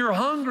when you're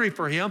hungry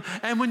for him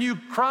and when you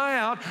cry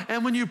out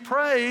and when you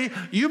pray.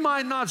 You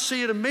might not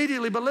see it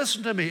immediately, but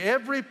listen to me.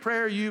 Every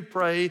prayer you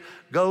pray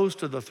goes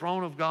to the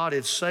throne of God.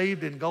 It's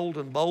saved in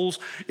golden bowls.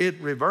 It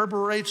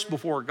reverberates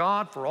before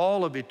God for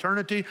all of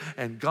eternity,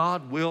 and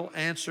God will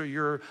answer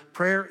your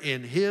prayer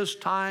in his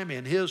time,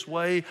 in his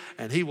way,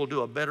 and he will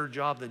do a better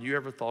job than you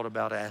ever thought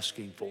about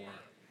asking for.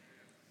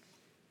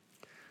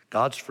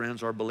 God's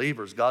friends are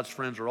believers. God's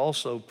friends are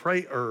also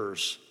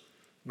prayers.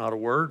 Not a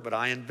word, but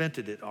I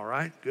invented it, all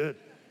right? Good.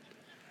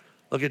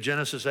 Look at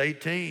Genesis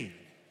 18.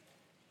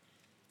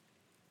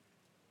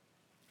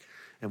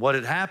 And what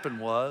had happened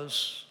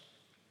was,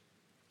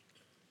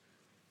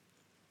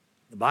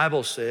 the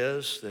Bible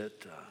says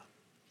that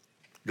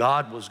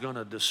God was going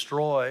to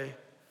destroy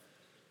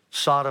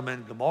Sodom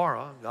and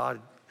Gomorrah.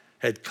 God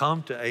had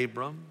come to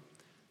Abram.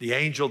 The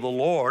angel of the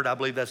Lord, I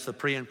believe that's the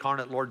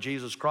pre-incarnate Lord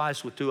Jesus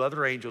Christ with two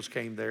other angels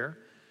came there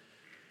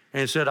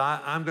and said,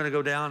 I'm going to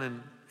go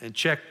down and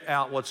check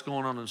out what's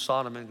going on in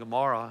Sodom and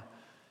Gomorrah.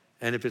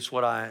 And if it's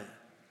what I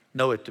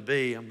know it to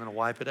be, I'm going to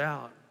wipe it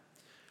out.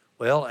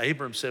 Well,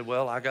 Abram said,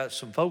 well, I got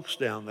some folks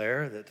down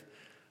there that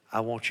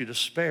I want you to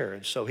spare.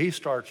 And so he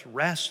starts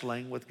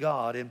wrestling with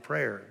God in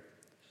prayer.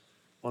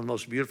 One of the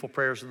most beautiful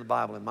prayers in the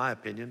Bible, in my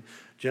opinion.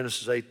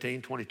 Genesis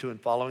 18, 22 and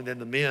following. Then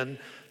the men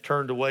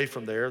turned away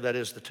from there, that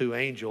is the two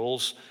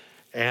angels,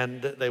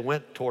 and they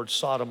went towards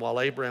Sodom while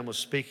Abraham was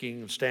speaking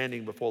and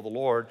standing before the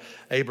Lord.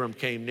 Abram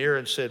came near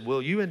and said,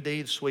 will you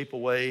indeed sweep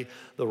away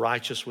the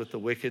righteous with the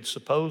wicked?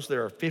 Suppose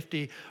there are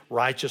 50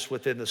 righteous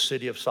within the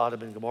city of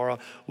Sodom and Gomorrah.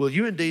 Will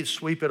you indeed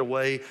sweep it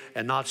away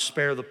and not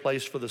spare the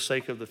place for the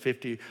sake of the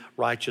 50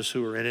 righteous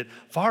who are in it?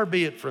 Far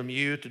be it from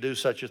you to do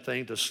such a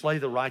thing, to slay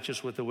the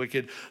righteous with the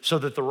wicked, so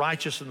that the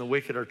righteous and the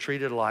wicked are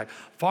treated alike.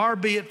 Far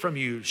be it from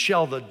you.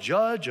 Shall the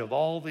judge of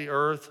all the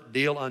earth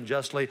deal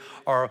unjustly,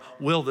 or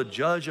will the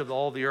judge of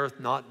all the earth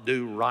not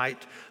do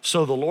right?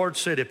 So the Lord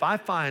said, if I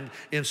find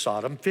in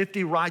Sodom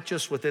 50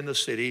 righteous within the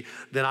city,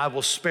 then I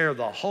will spare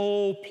the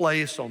whole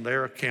place on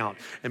their account.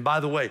 And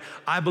by the way,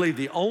 I believe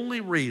the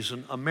only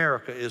reason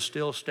America is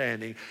still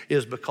standing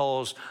is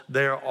because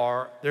there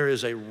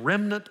is a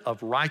remnant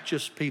of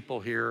righteous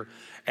people here,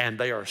 and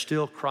they are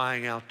still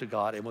crying out to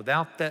God. And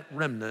without that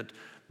remnant,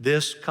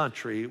 this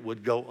country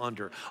would go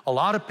under. A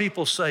lot of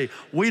people say,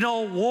 we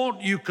don't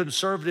want you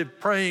conservative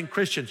praying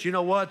Christians. You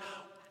know what?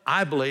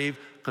 I believe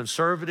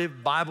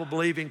conservative,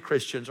 Bible-believing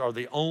Christians are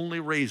the only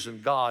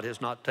reason God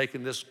has not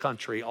taken this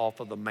country off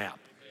of the map.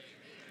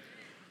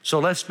 So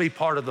let's be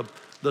part of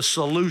the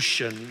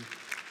solution,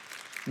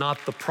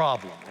 not the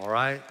problem, all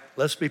right?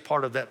 Let's be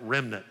part of that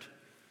remnant.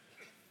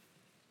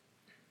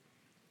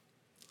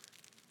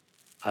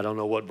 I don't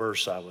know what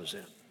verse I was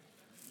in.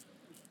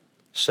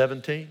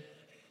 17?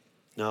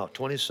 No,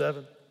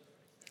 27?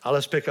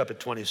 Let's pick up at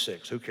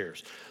 26. Who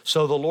cares?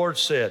 So the Lord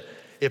said,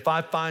 if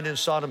I find in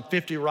Sodom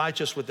 50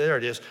 righteous, there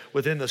it is,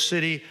 within the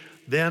city,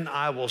 then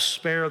I will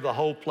spare the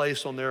whole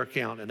place on their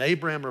account. And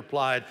Abraham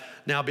replied,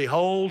 now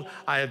behold,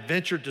 I have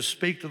ventured to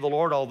speak to the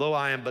Lord, although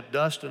I am but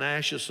dust and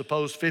ashes.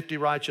 Suppose 50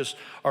 righteous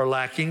are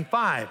lacking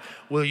 5.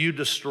 Will you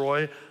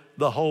destroy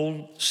the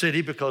whole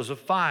city because of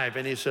 5?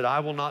 And he said, I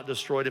will not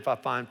destroy it if I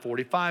find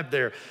 45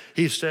 there.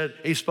 He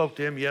spoke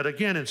to him yet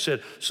again and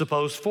said,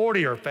 suppose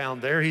 40 are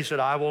found there. He said,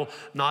 I will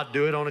not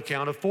do it on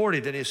account of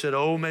 40. Then he said,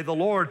 oh, may the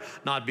Lord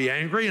not be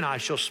angry, and I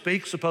shall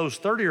speak. Suppose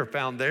 30 are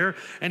found there.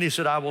 And he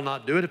said, I will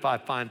not do it if I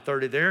find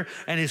 30 there.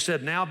 And he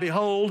said, now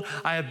behold,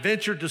 I have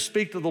ventured to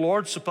speak to the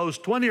Lord. Suppose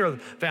 20 are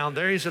found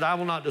there. He said, I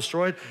will not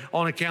destroy it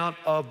on account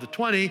of the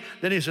 20.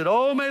 Then he said,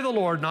 oh, may the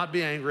Lord not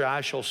be angry.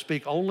 I shall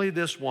speak only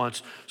this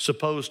once.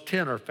 Suppose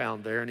 10 are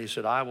found there. And he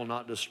said, I will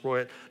not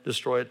destroy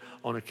it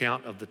on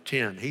account of the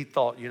 10. He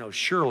thought,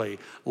 surely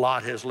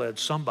Lot has led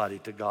somebody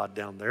to God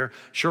down there.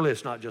 Surely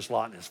it's not just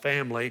Lot and his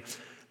family.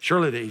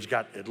 Surely he's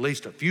got at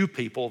least a few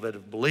people that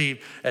have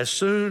believed. As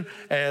soon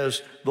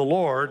as the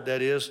Lord,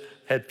 that is,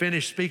 had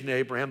finished speaking to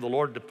Abraham, the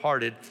Lord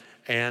departed,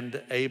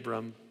 and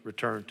Abram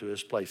returned to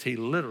his place. He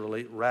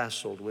literally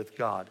wrestled with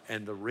God.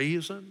 And the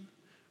reason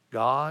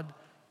God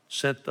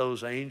sent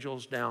those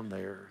angels down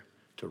there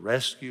to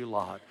rescue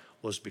Lot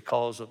was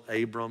because of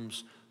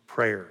Abram's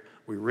prayer.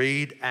 We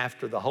read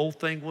after the whole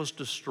thing was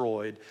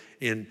destroyed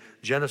in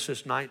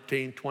Genesis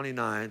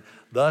 19:29,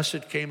 thus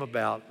it came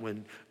about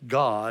when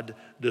God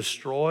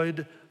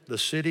destroyed the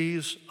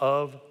cities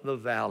of the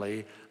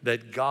valley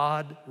that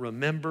God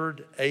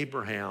remembered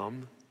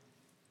Abraham,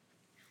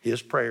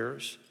 his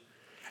prayers,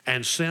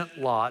 and sent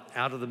Lot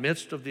out of the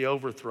midst of the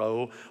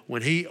overthrow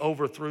when he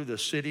overthrew the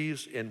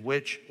cities in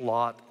which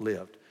Lot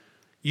lived.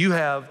 You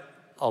have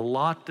a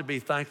lot to be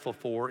thankful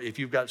for if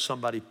you've got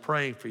somebody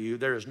praying for you.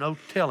 There is no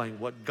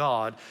telling what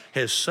God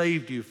has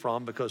saved you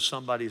from because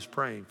somebody's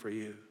praying for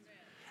you.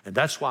 And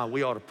that's why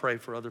we ought to pray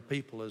for other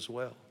people as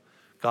well.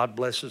 God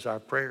blesses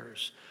our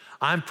prayers.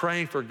 I'm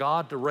praying for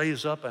God to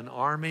raise up an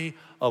army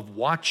of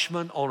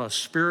watchmen on a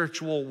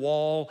spiritual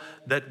wall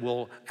that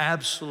will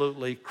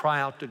absolutely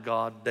cry out to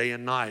God day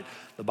and night.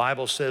 The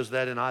Bible says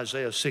that in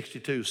Isaiah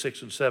 62,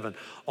 6 and 7.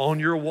 On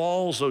your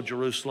walls, O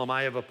Jerusalem,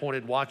 I have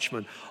appointed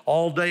watchmen.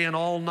 All day and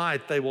all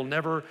night, they will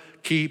never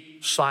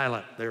keep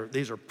silent.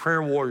 These are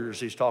prayer warriors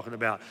he's talking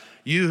about.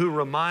 You who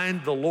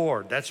remind the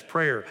Lord, that's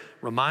prayer,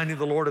 reminding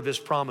the Lord of his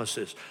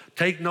promises.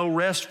 Take no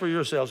rest for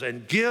yourselves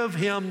and give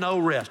him no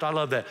rest. I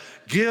love that.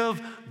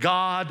 Give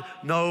God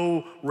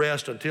no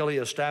rest until he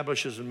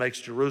establishes and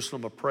makes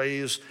Jerusalem a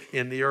praise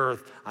in the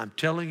earth. I'm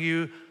telling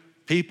you,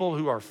 people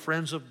who are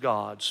friends of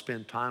God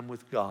spend time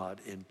with God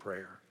in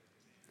prayer.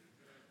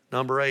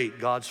 Number 8,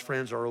 God's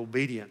friends are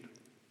obedient.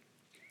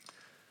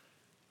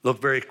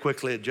 Look very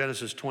quickly at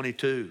Genesis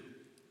 22,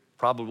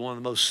 probably one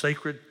of the most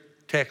sacred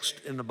texts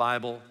in the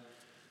Bible,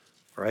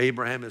 where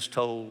Abraham is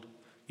told,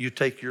 you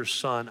take your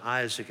son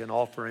Isaac and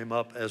offer him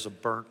up as a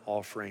burnt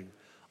offering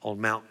on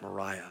Mount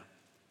Moriah.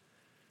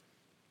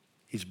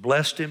 He's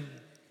blessed him.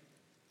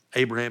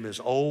 Abraham is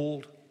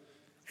old,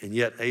 and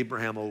yet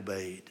Abraham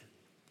obeyed.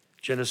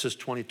 Genesis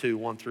 22,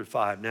 1 through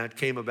 5. Now it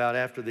came about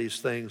after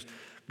these things,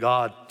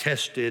 God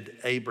tested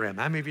Abraham.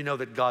 How many of you know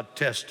that God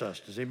tests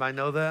us? Does anybody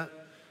know that?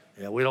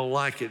 Yeah, we don't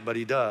like it, but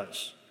he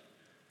does.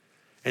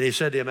 And he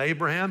said to him,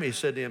 Abraham, he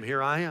said to him,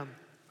 here I am.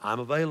 I'm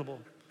available.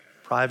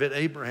 Private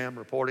Abraham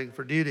reporting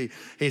for duty.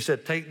 He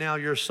said, take now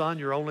your son,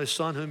 your only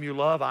son whom you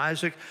love,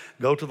 Isaac,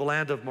 go to the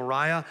land of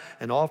Moriah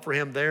and offer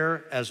him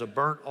there as a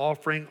burnt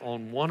offering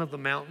on one of the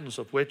mountains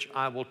of which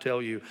I will tell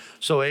you.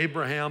 So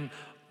Abraham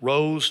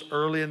rose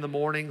early in the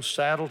morning,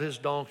 saddled his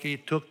donkey,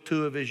 took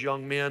 2 of his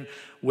young men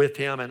with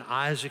him and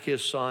Isaac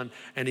his son,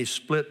 and he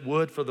split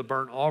wood for the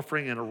burnt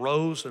offering and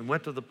arose and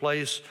went to the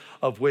place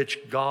of which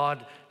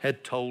God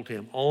had told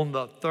him. On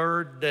the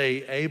 3rd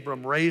day,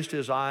 Abram raised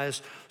his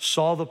eyes,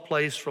 saw the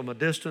place from a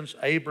distance.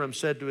 Abram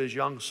said to his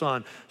young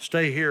son,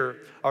 stay here,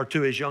 or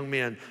to his young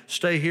men,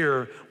 stay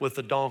here with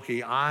the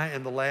donkey. I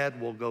and the lad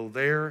will go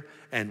there,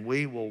 and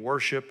we will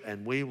worship,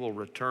 and we will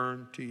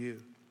return to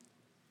you.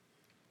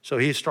 So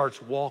he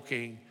starts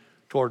walking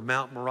toward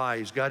Mount Moriah.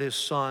 He's got his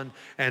son,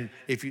 and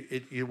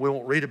we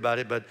won't read about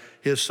it, but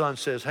his son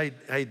says,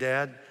 hey,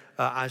 Dad,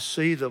 I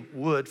see the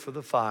wood for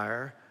the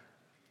fire.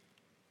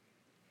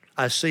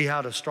 I see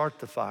how to start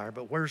the fire,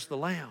 but where's the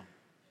lamb?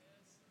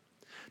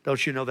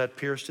 Don't you know that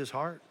pierced his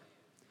heart?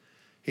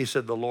 He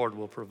said, the Lord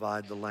will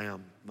provide the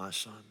lamb, my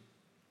son.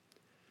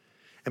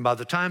 And by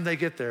the time they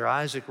get there,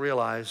 Isaac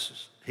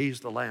realizes he's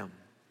the lamb.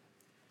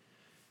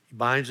 He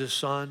binds his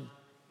son,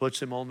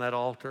 puts him on that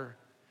altar.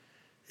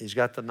 He's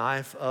got the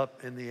knife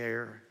up in the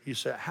air. You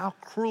say, how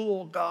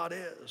cruel God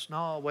is.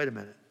 No, wait a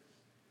minute.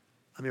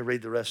 Let me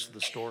read the rest of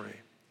the story.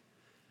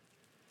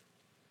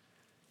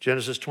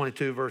 Genesis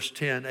 22, verse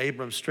 10,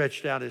 Abram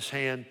stretched out his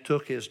hand,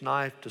 took his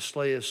knife to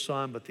slay his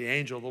son, but the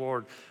angel of the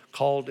Lord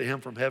called to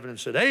him from heaven and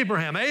said,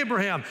 Abraham,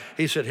 Abraham.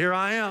 He said, here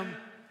I am.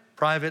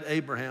 Private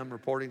Abraham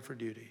reporting for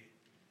duty.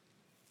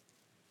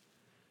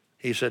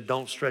 He said,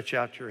 don't stretch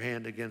out your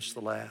hand against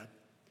the lad.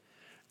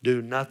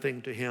 Do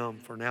nothing to him,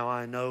 for now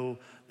I know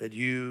that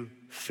you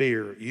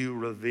fear, you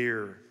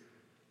revere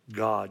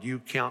God. You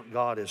count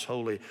God as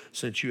holy,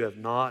 since you have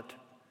not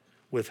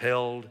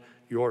withheld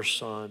your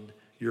son,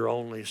 your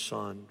only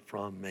son,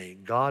 from me.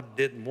 God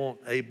didn't want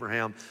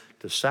Abraham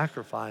to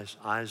sacrifice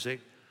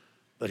Isaac,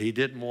 but he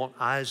didn't want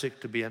Isaac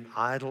to be an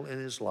idol in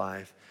his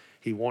life.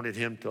 He wanted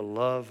him to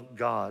love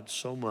God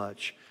so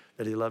much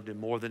that he loved him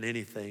more than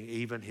anything,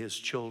 even his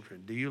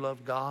children. Do you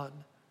love God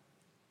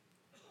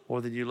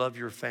more than you love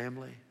your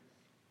family?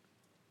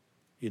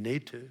 You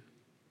need to.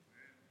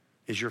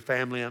 Is your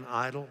family an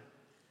idol?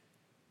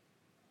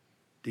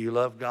 Do you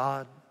love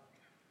God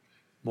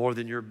more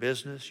than your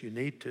business? You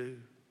need to.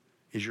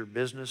 Is your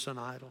business an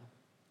idol?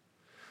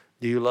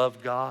 Do you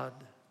love God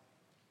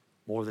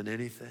more than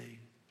anything?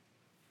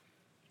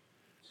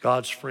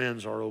 God's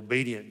friends are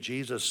obedient.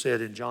 Jesus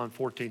said in John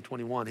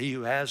 14:21, he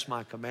who has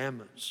my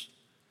commandments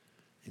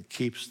and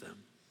keeps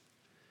them,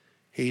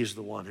 he is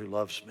the one who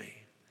loves me.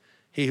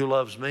 He who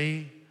loves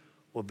me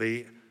will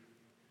be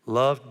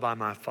loved by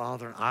my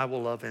Father. I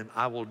will love him.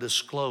 I will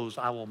disclose.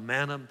 I will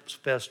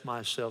manifest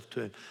myself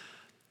to him.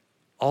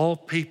 All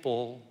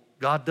people,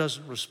 God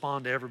doesn't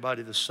respond to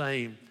everybody the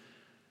same.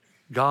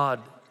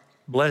 God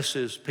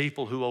blesses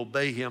people who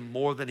obey him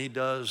more than he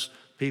does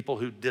people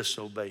who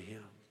disobey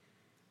him.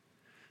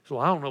 So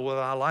I don't know whether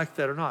I like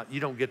that or not. You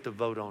don't get to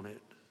vote on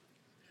it.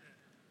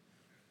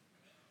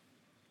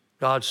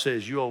 God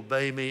says, you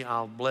obey me,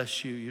 I'll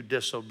bless you. You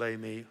disobey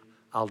me,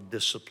 I'll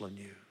discipline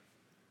you.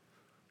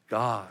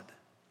 God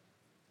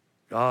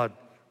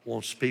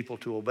wants people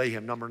to obey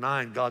him. Number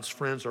 9, God's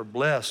friends are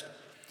blessed.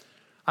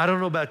 I don't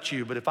know about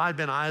you, but if I'd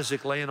been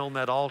Isaac laying on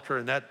that altar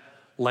and that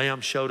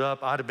lamb showed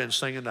up, I'd have been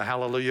singing the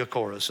Hallelujah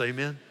chorus.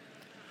 Amen?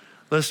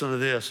 Listen to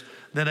this.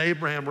 Then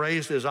Abraham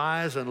raised his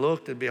eyes and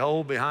looked, and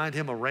behold, behind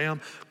him a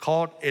ram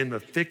caught in the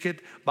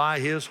thicket by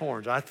his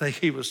horns. I think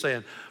he was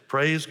saying,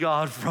 praise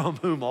God from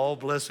whom all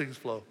blessings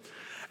flow.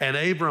 And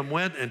Abram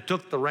went and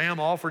took the ram,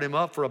 offered him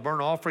up for a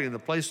burnt offering in the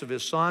place of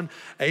his son.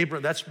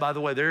 That's, by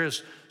the way, there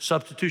is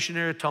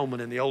substitutionary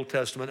atonement in the Old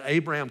Testament.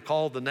 Abraham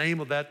called the name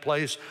of that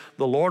place,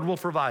 the Lord will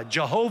provide.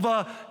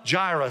 Jehovah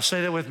Jireh.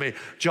 Say that with me.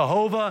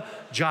 Jehovah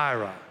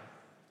Jireh.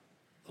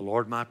 The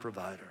Lord my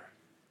provider.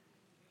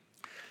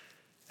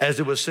 As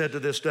it was said to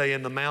this day,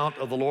 in the mount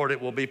of the Lord it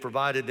will be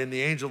provided. And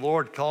the angel of the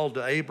Lord called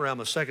to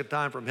Abraham a second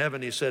time from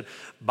heaven. He said,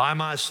 by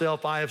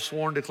myself I have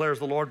sworn, declares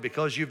the Lord,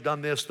 because you've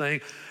done this thing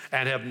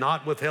and have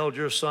not withheld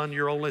your son,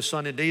 your only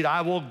son. Indeed,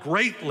 I will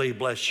greatly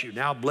bless you.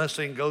 Now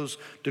blessing goes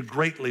to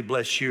greatly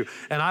bless you.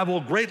 And I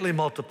will greatly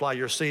multiply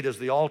your seed as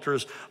the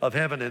altars of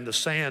heaven and the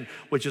sand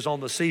which is on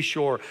the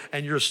seashore.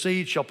 And your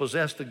seed shall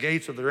possess the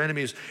gates of their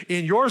enemies.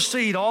 In your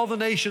seed all the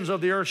nations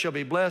of the earth shall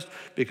be blessed,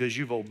 because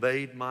you've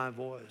obeyed my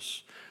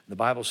voice. The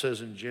Bible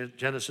says in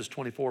Genesis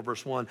 24,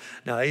 verse 1,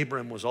 now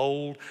Abram was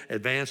old,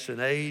 advanced in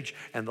age,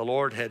 and the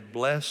Lord had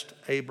blessed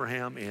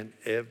Abraham in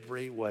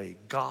every way.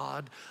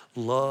 God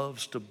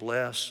loves to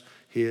bless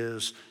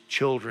his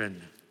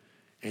children,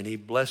 and he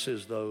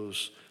blesses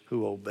those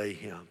who obey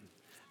him.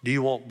 Do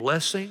you want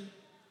blessing?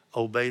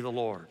 Obey the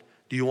Lord.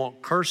 Do you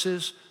want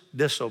curses?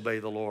 Disobey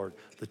the Lord.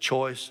 The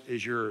choice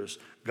is yours.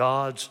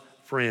 God's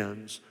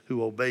friends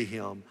who obey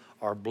him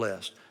are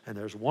blessed. And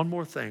there's one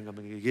more thing I'm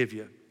going to give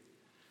you.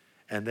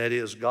 And that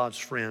is, God's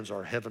friends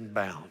are heaven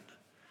bound.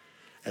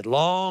 At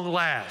long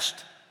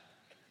last,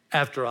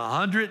 After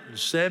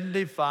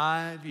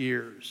 175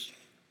 years,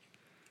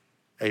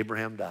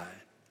 Abraham died.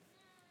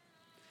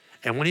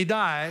 And when he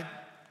died,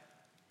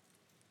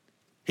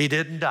 he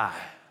didn't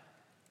die.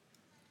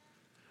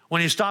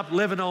 When he stopped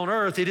living on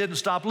earth, he didn't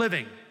stop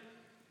living.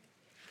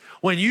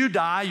 When you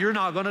die, you're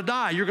not going to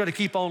die. You're going to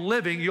keep on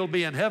living. You'll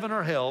be in heaven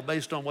or hell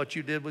based on what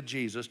you did with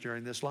Jesus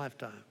during this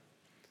lifetime.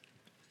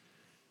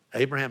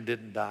 Abraham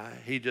didn't die.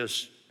 He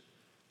just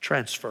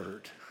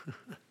transferred.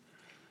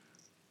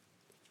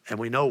 And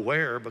we know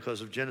where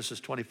because of Genesis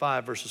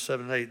 25, verses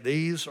 7 and 8.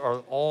 These are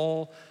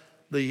all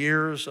the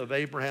years of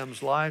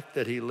Abraham's life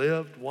that he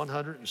lived,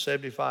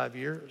 175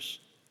 years.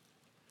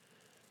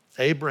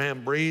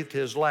 Abraham breathed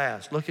his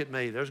last. Look at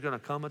me. There's going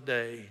to come a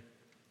day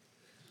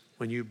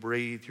when you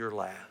breathe your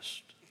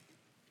last.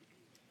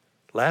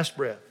 Last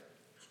breath.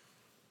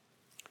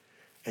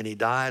 And he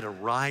died a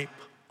ripe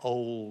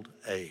old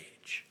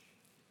age.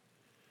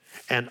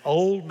 An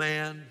old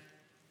man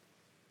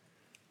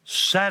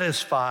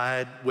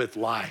satisfied with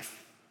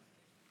life.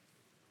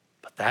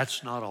 But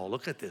that's not all.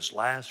 Look at this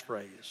last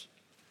phrase.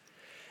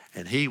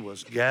 And he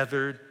was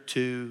gathered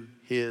to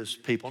his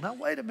people. Now,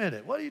 wait a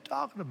minute. What are you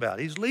talking about?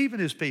 He's leaving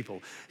his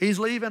people. He's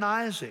leaving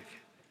Isaac.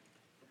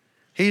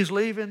 He's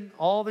leaving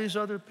all these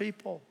other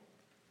people.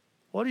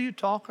 What are you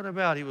talking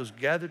about? He was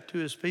gathered to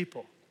his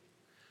people.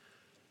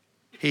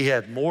 He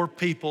had more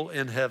people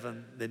in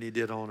heaven than he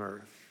did on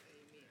earth.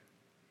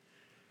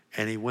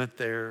 And he went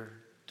there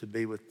to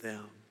be with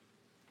them.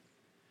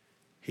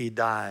 He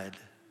died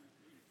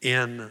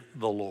in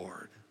the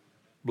Lord.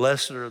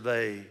 Blessed are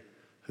they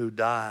who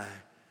die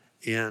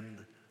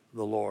in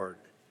the Lord.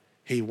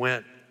 He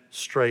went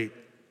straight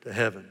to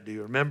heaven. Do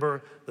you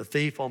remember the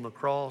thief on the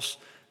cross?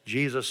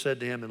 Jesus said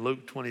to him in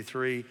Luke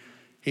 23,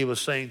 he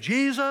was saying,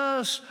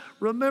 Jesus,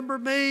 remember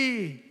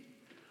me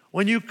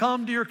when you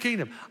come to your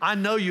kingdom. I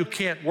know you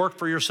can't work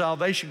for your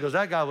salvation because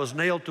that guy was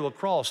nailed to a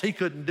cross. He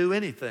couldn't do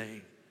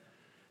anything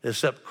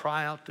except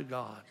cry out to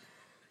God.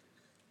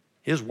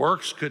 His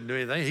works couldn't do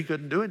anything. He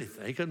couldn't do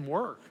anything. He couldn't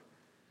work.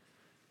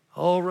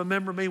 Oh,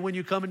 remember me when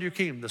you come into your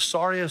kingdom. The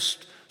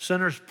sorriest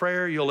sinner's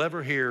prayer you'll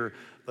ever hear,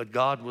 but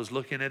God was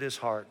looking at his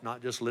heart,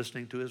 not just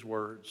listening to his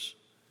words.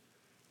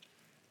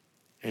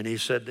 And he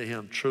said to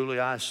him, truly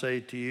I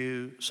say to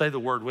you, say the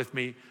word with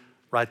me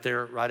right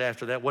there, right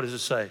after that. What does it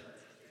say?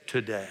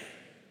 Today.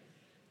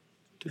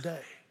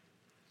 Today.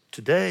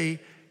 Today,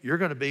 you're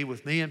going to be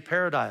with me in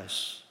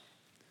paradise.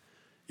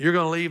 You're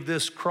going to leave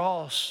this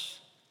cross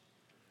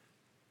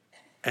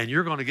and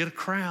you're going to get a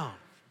crown.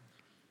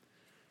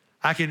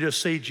 I can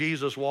just see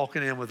Jesus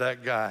walking in with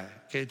that guy,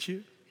 can't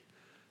you?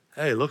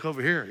 Hey, look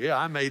over here. Yeah,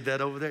 I made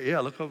that over there. Yeah,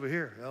 look over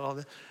here.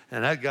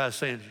 And that guy's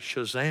saying,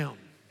 Shazam.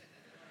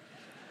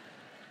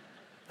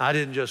 I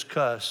didn't just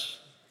cuss.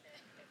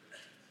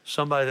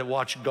 Somebody that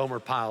watched Gomer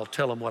Pyle,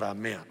 tell him what I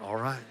meant, all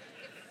right?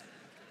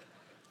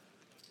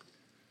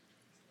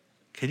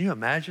 Can you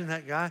imagine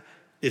that guy?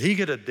 Did he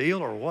get a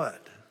deal or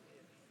what?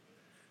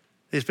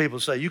 These people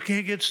say, you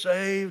can't get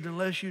saved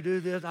unless you do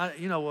this.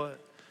 You know what?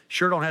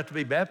 Sure don't have to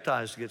be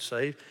baptized to get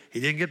saved. He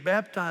didn't get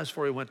baptized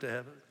before he went to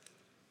heaven.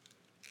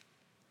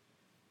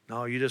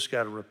 No, you just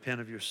got to repent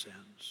of your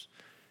sins.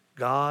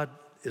 God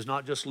is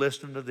not just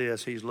listening to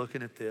this. He's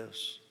looking at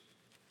this.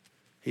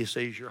 He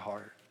sees your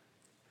heart.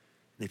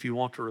 And if you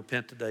want to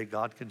repent today,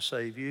 God can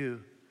save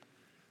you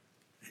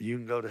and you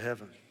can go to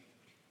heaven.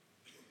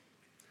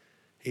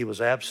 He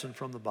was absent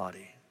from the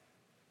body,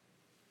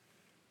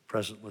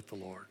 present with the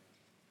Lord,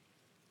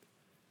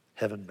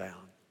 heaven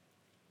bound.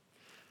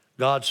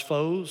 God's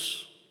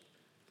foes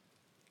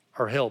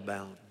are hell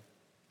bound.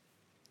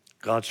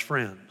 God's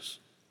friends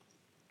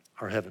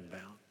are heaven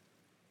bound.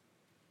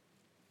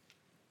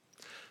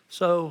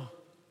 So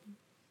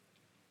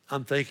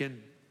I'm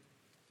thinking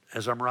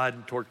as I'm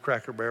riding toward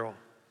Cracker Barrel,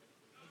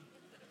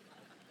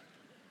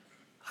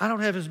 I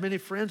don't have as many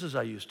friends as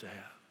I used to have.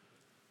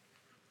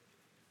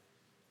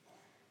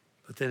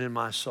 But then in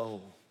my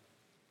soul,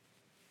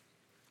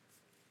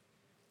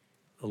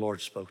 the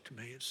Lord spoke to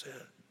me and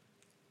said,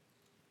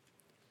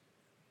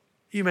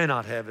 you may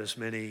not have as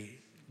many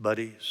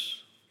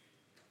buddies,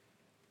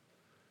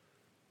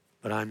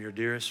 but I'm your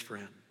dearest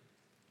friend.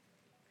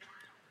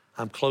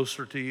 I'm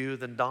closer to you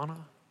than Donna.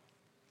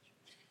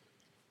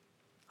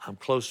 I'm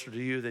closer to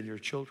you than your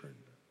children.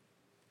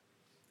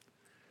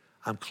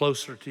 I'm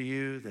closer to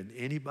you than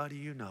anybody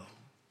you know.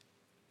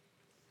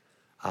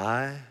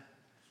 I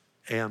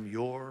am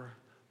your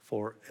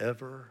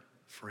forever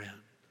friend.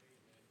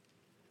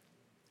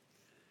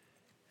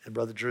 And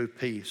Brother Drew,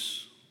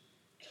 peace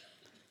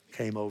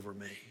came over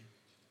me.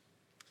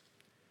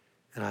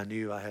 And I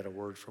knew I had a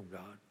word from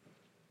God.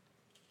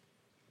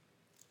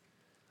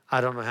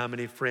 I don't know how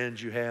many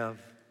friends you have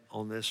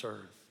on this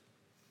earth,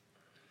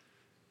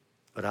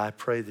 but I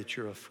pray that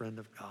you're a friend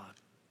of God.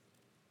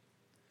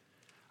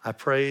 I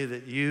pray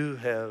that you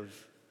have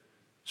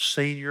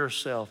seen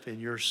yourself in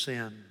your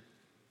sin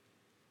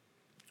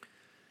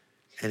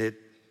and it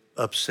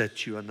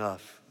upset you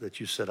enough that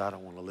you said, I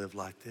don't want to live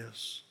like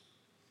this.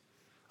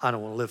 I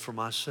don't want to live for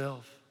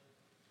myself.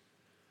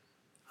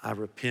 I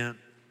repent.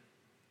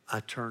 I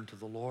turn to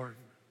the Lord.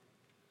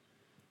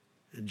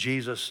 And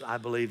Jesus, I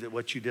believe that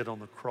what you did on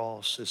the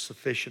cross is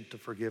sufficient to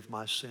forgive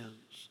my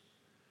sins.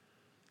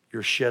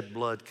 Your shed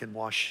blood can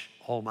wash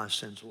all my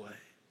sins away.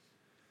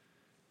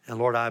 And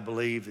Lord, I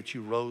believe that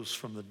you rose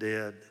from the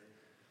dead.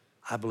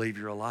 I believe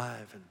you're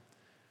alive. And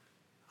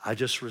I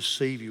just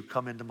receive you.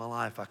 Come into my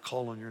life. I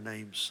call on your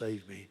name.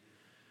 Save me.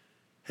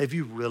 Have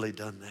you really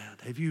done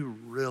that? Have you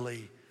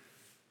really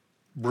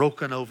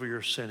broken over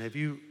your sin? Have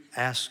you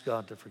asked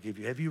God to forgive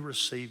you? Have you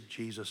received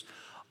Jesus?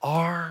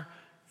 Are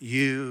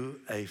you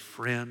a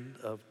friend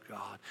of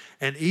God?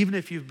 And even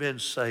if you've been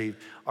saved,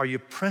 are you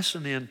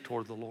pressing in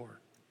toward the Lord?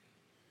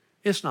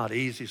 It's not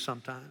easy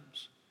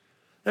sometimes.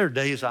 There are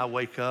days I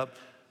wake up,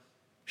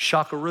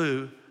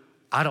 shockaroo,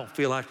 I don't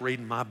feel like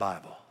reading my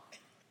Bible.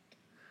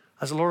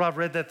 I said, Lord, I've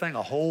read that thing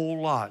a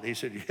whole lot. He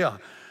said, yeah,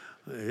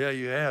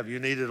 you have. You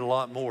needed a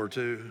lot more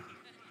too.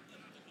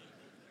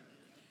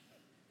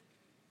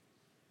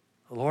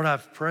 Lord,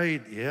 I've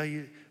prayed.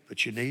 Yeah,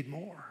 but you need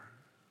more.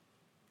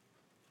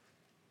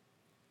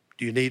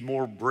 Do you need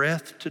more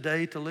breath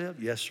today to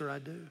live? Yes, sir, I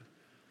do.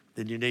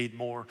 Then you need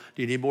more.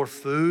 Do you need more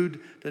food?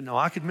 No,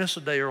 I could miss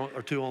a day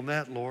or two on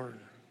that, Lord.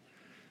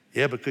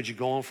 Yeah, but could you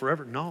go on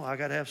forever? No, I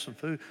got to have some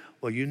food.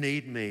 Well, you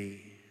need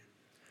me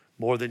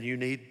more than you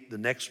need the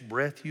next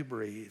breath you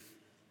breathe,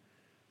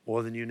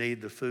 more than you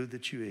need the food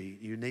that you eat.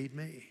 You need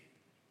me.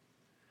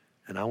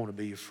 And I want to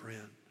be your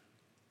friend.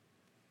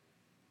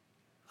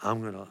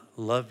 I'm going to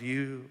love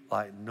you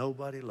like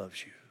nobody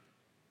loves you.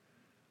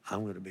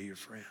 I'm going to be your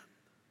friend.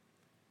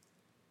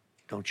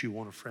 Don't you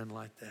want a friend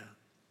like that?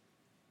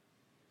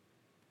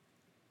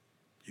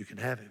 You can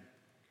have him.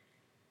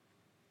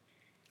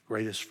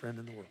 Greatest friend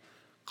in the world.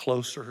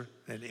 Closer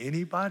than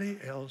anybody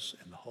else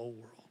in the whole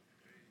world.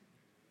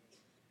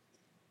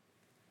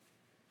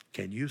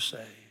 Can you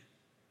say,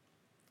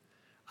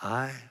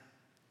 I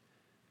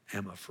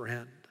am a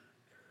friend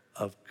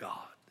of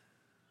God?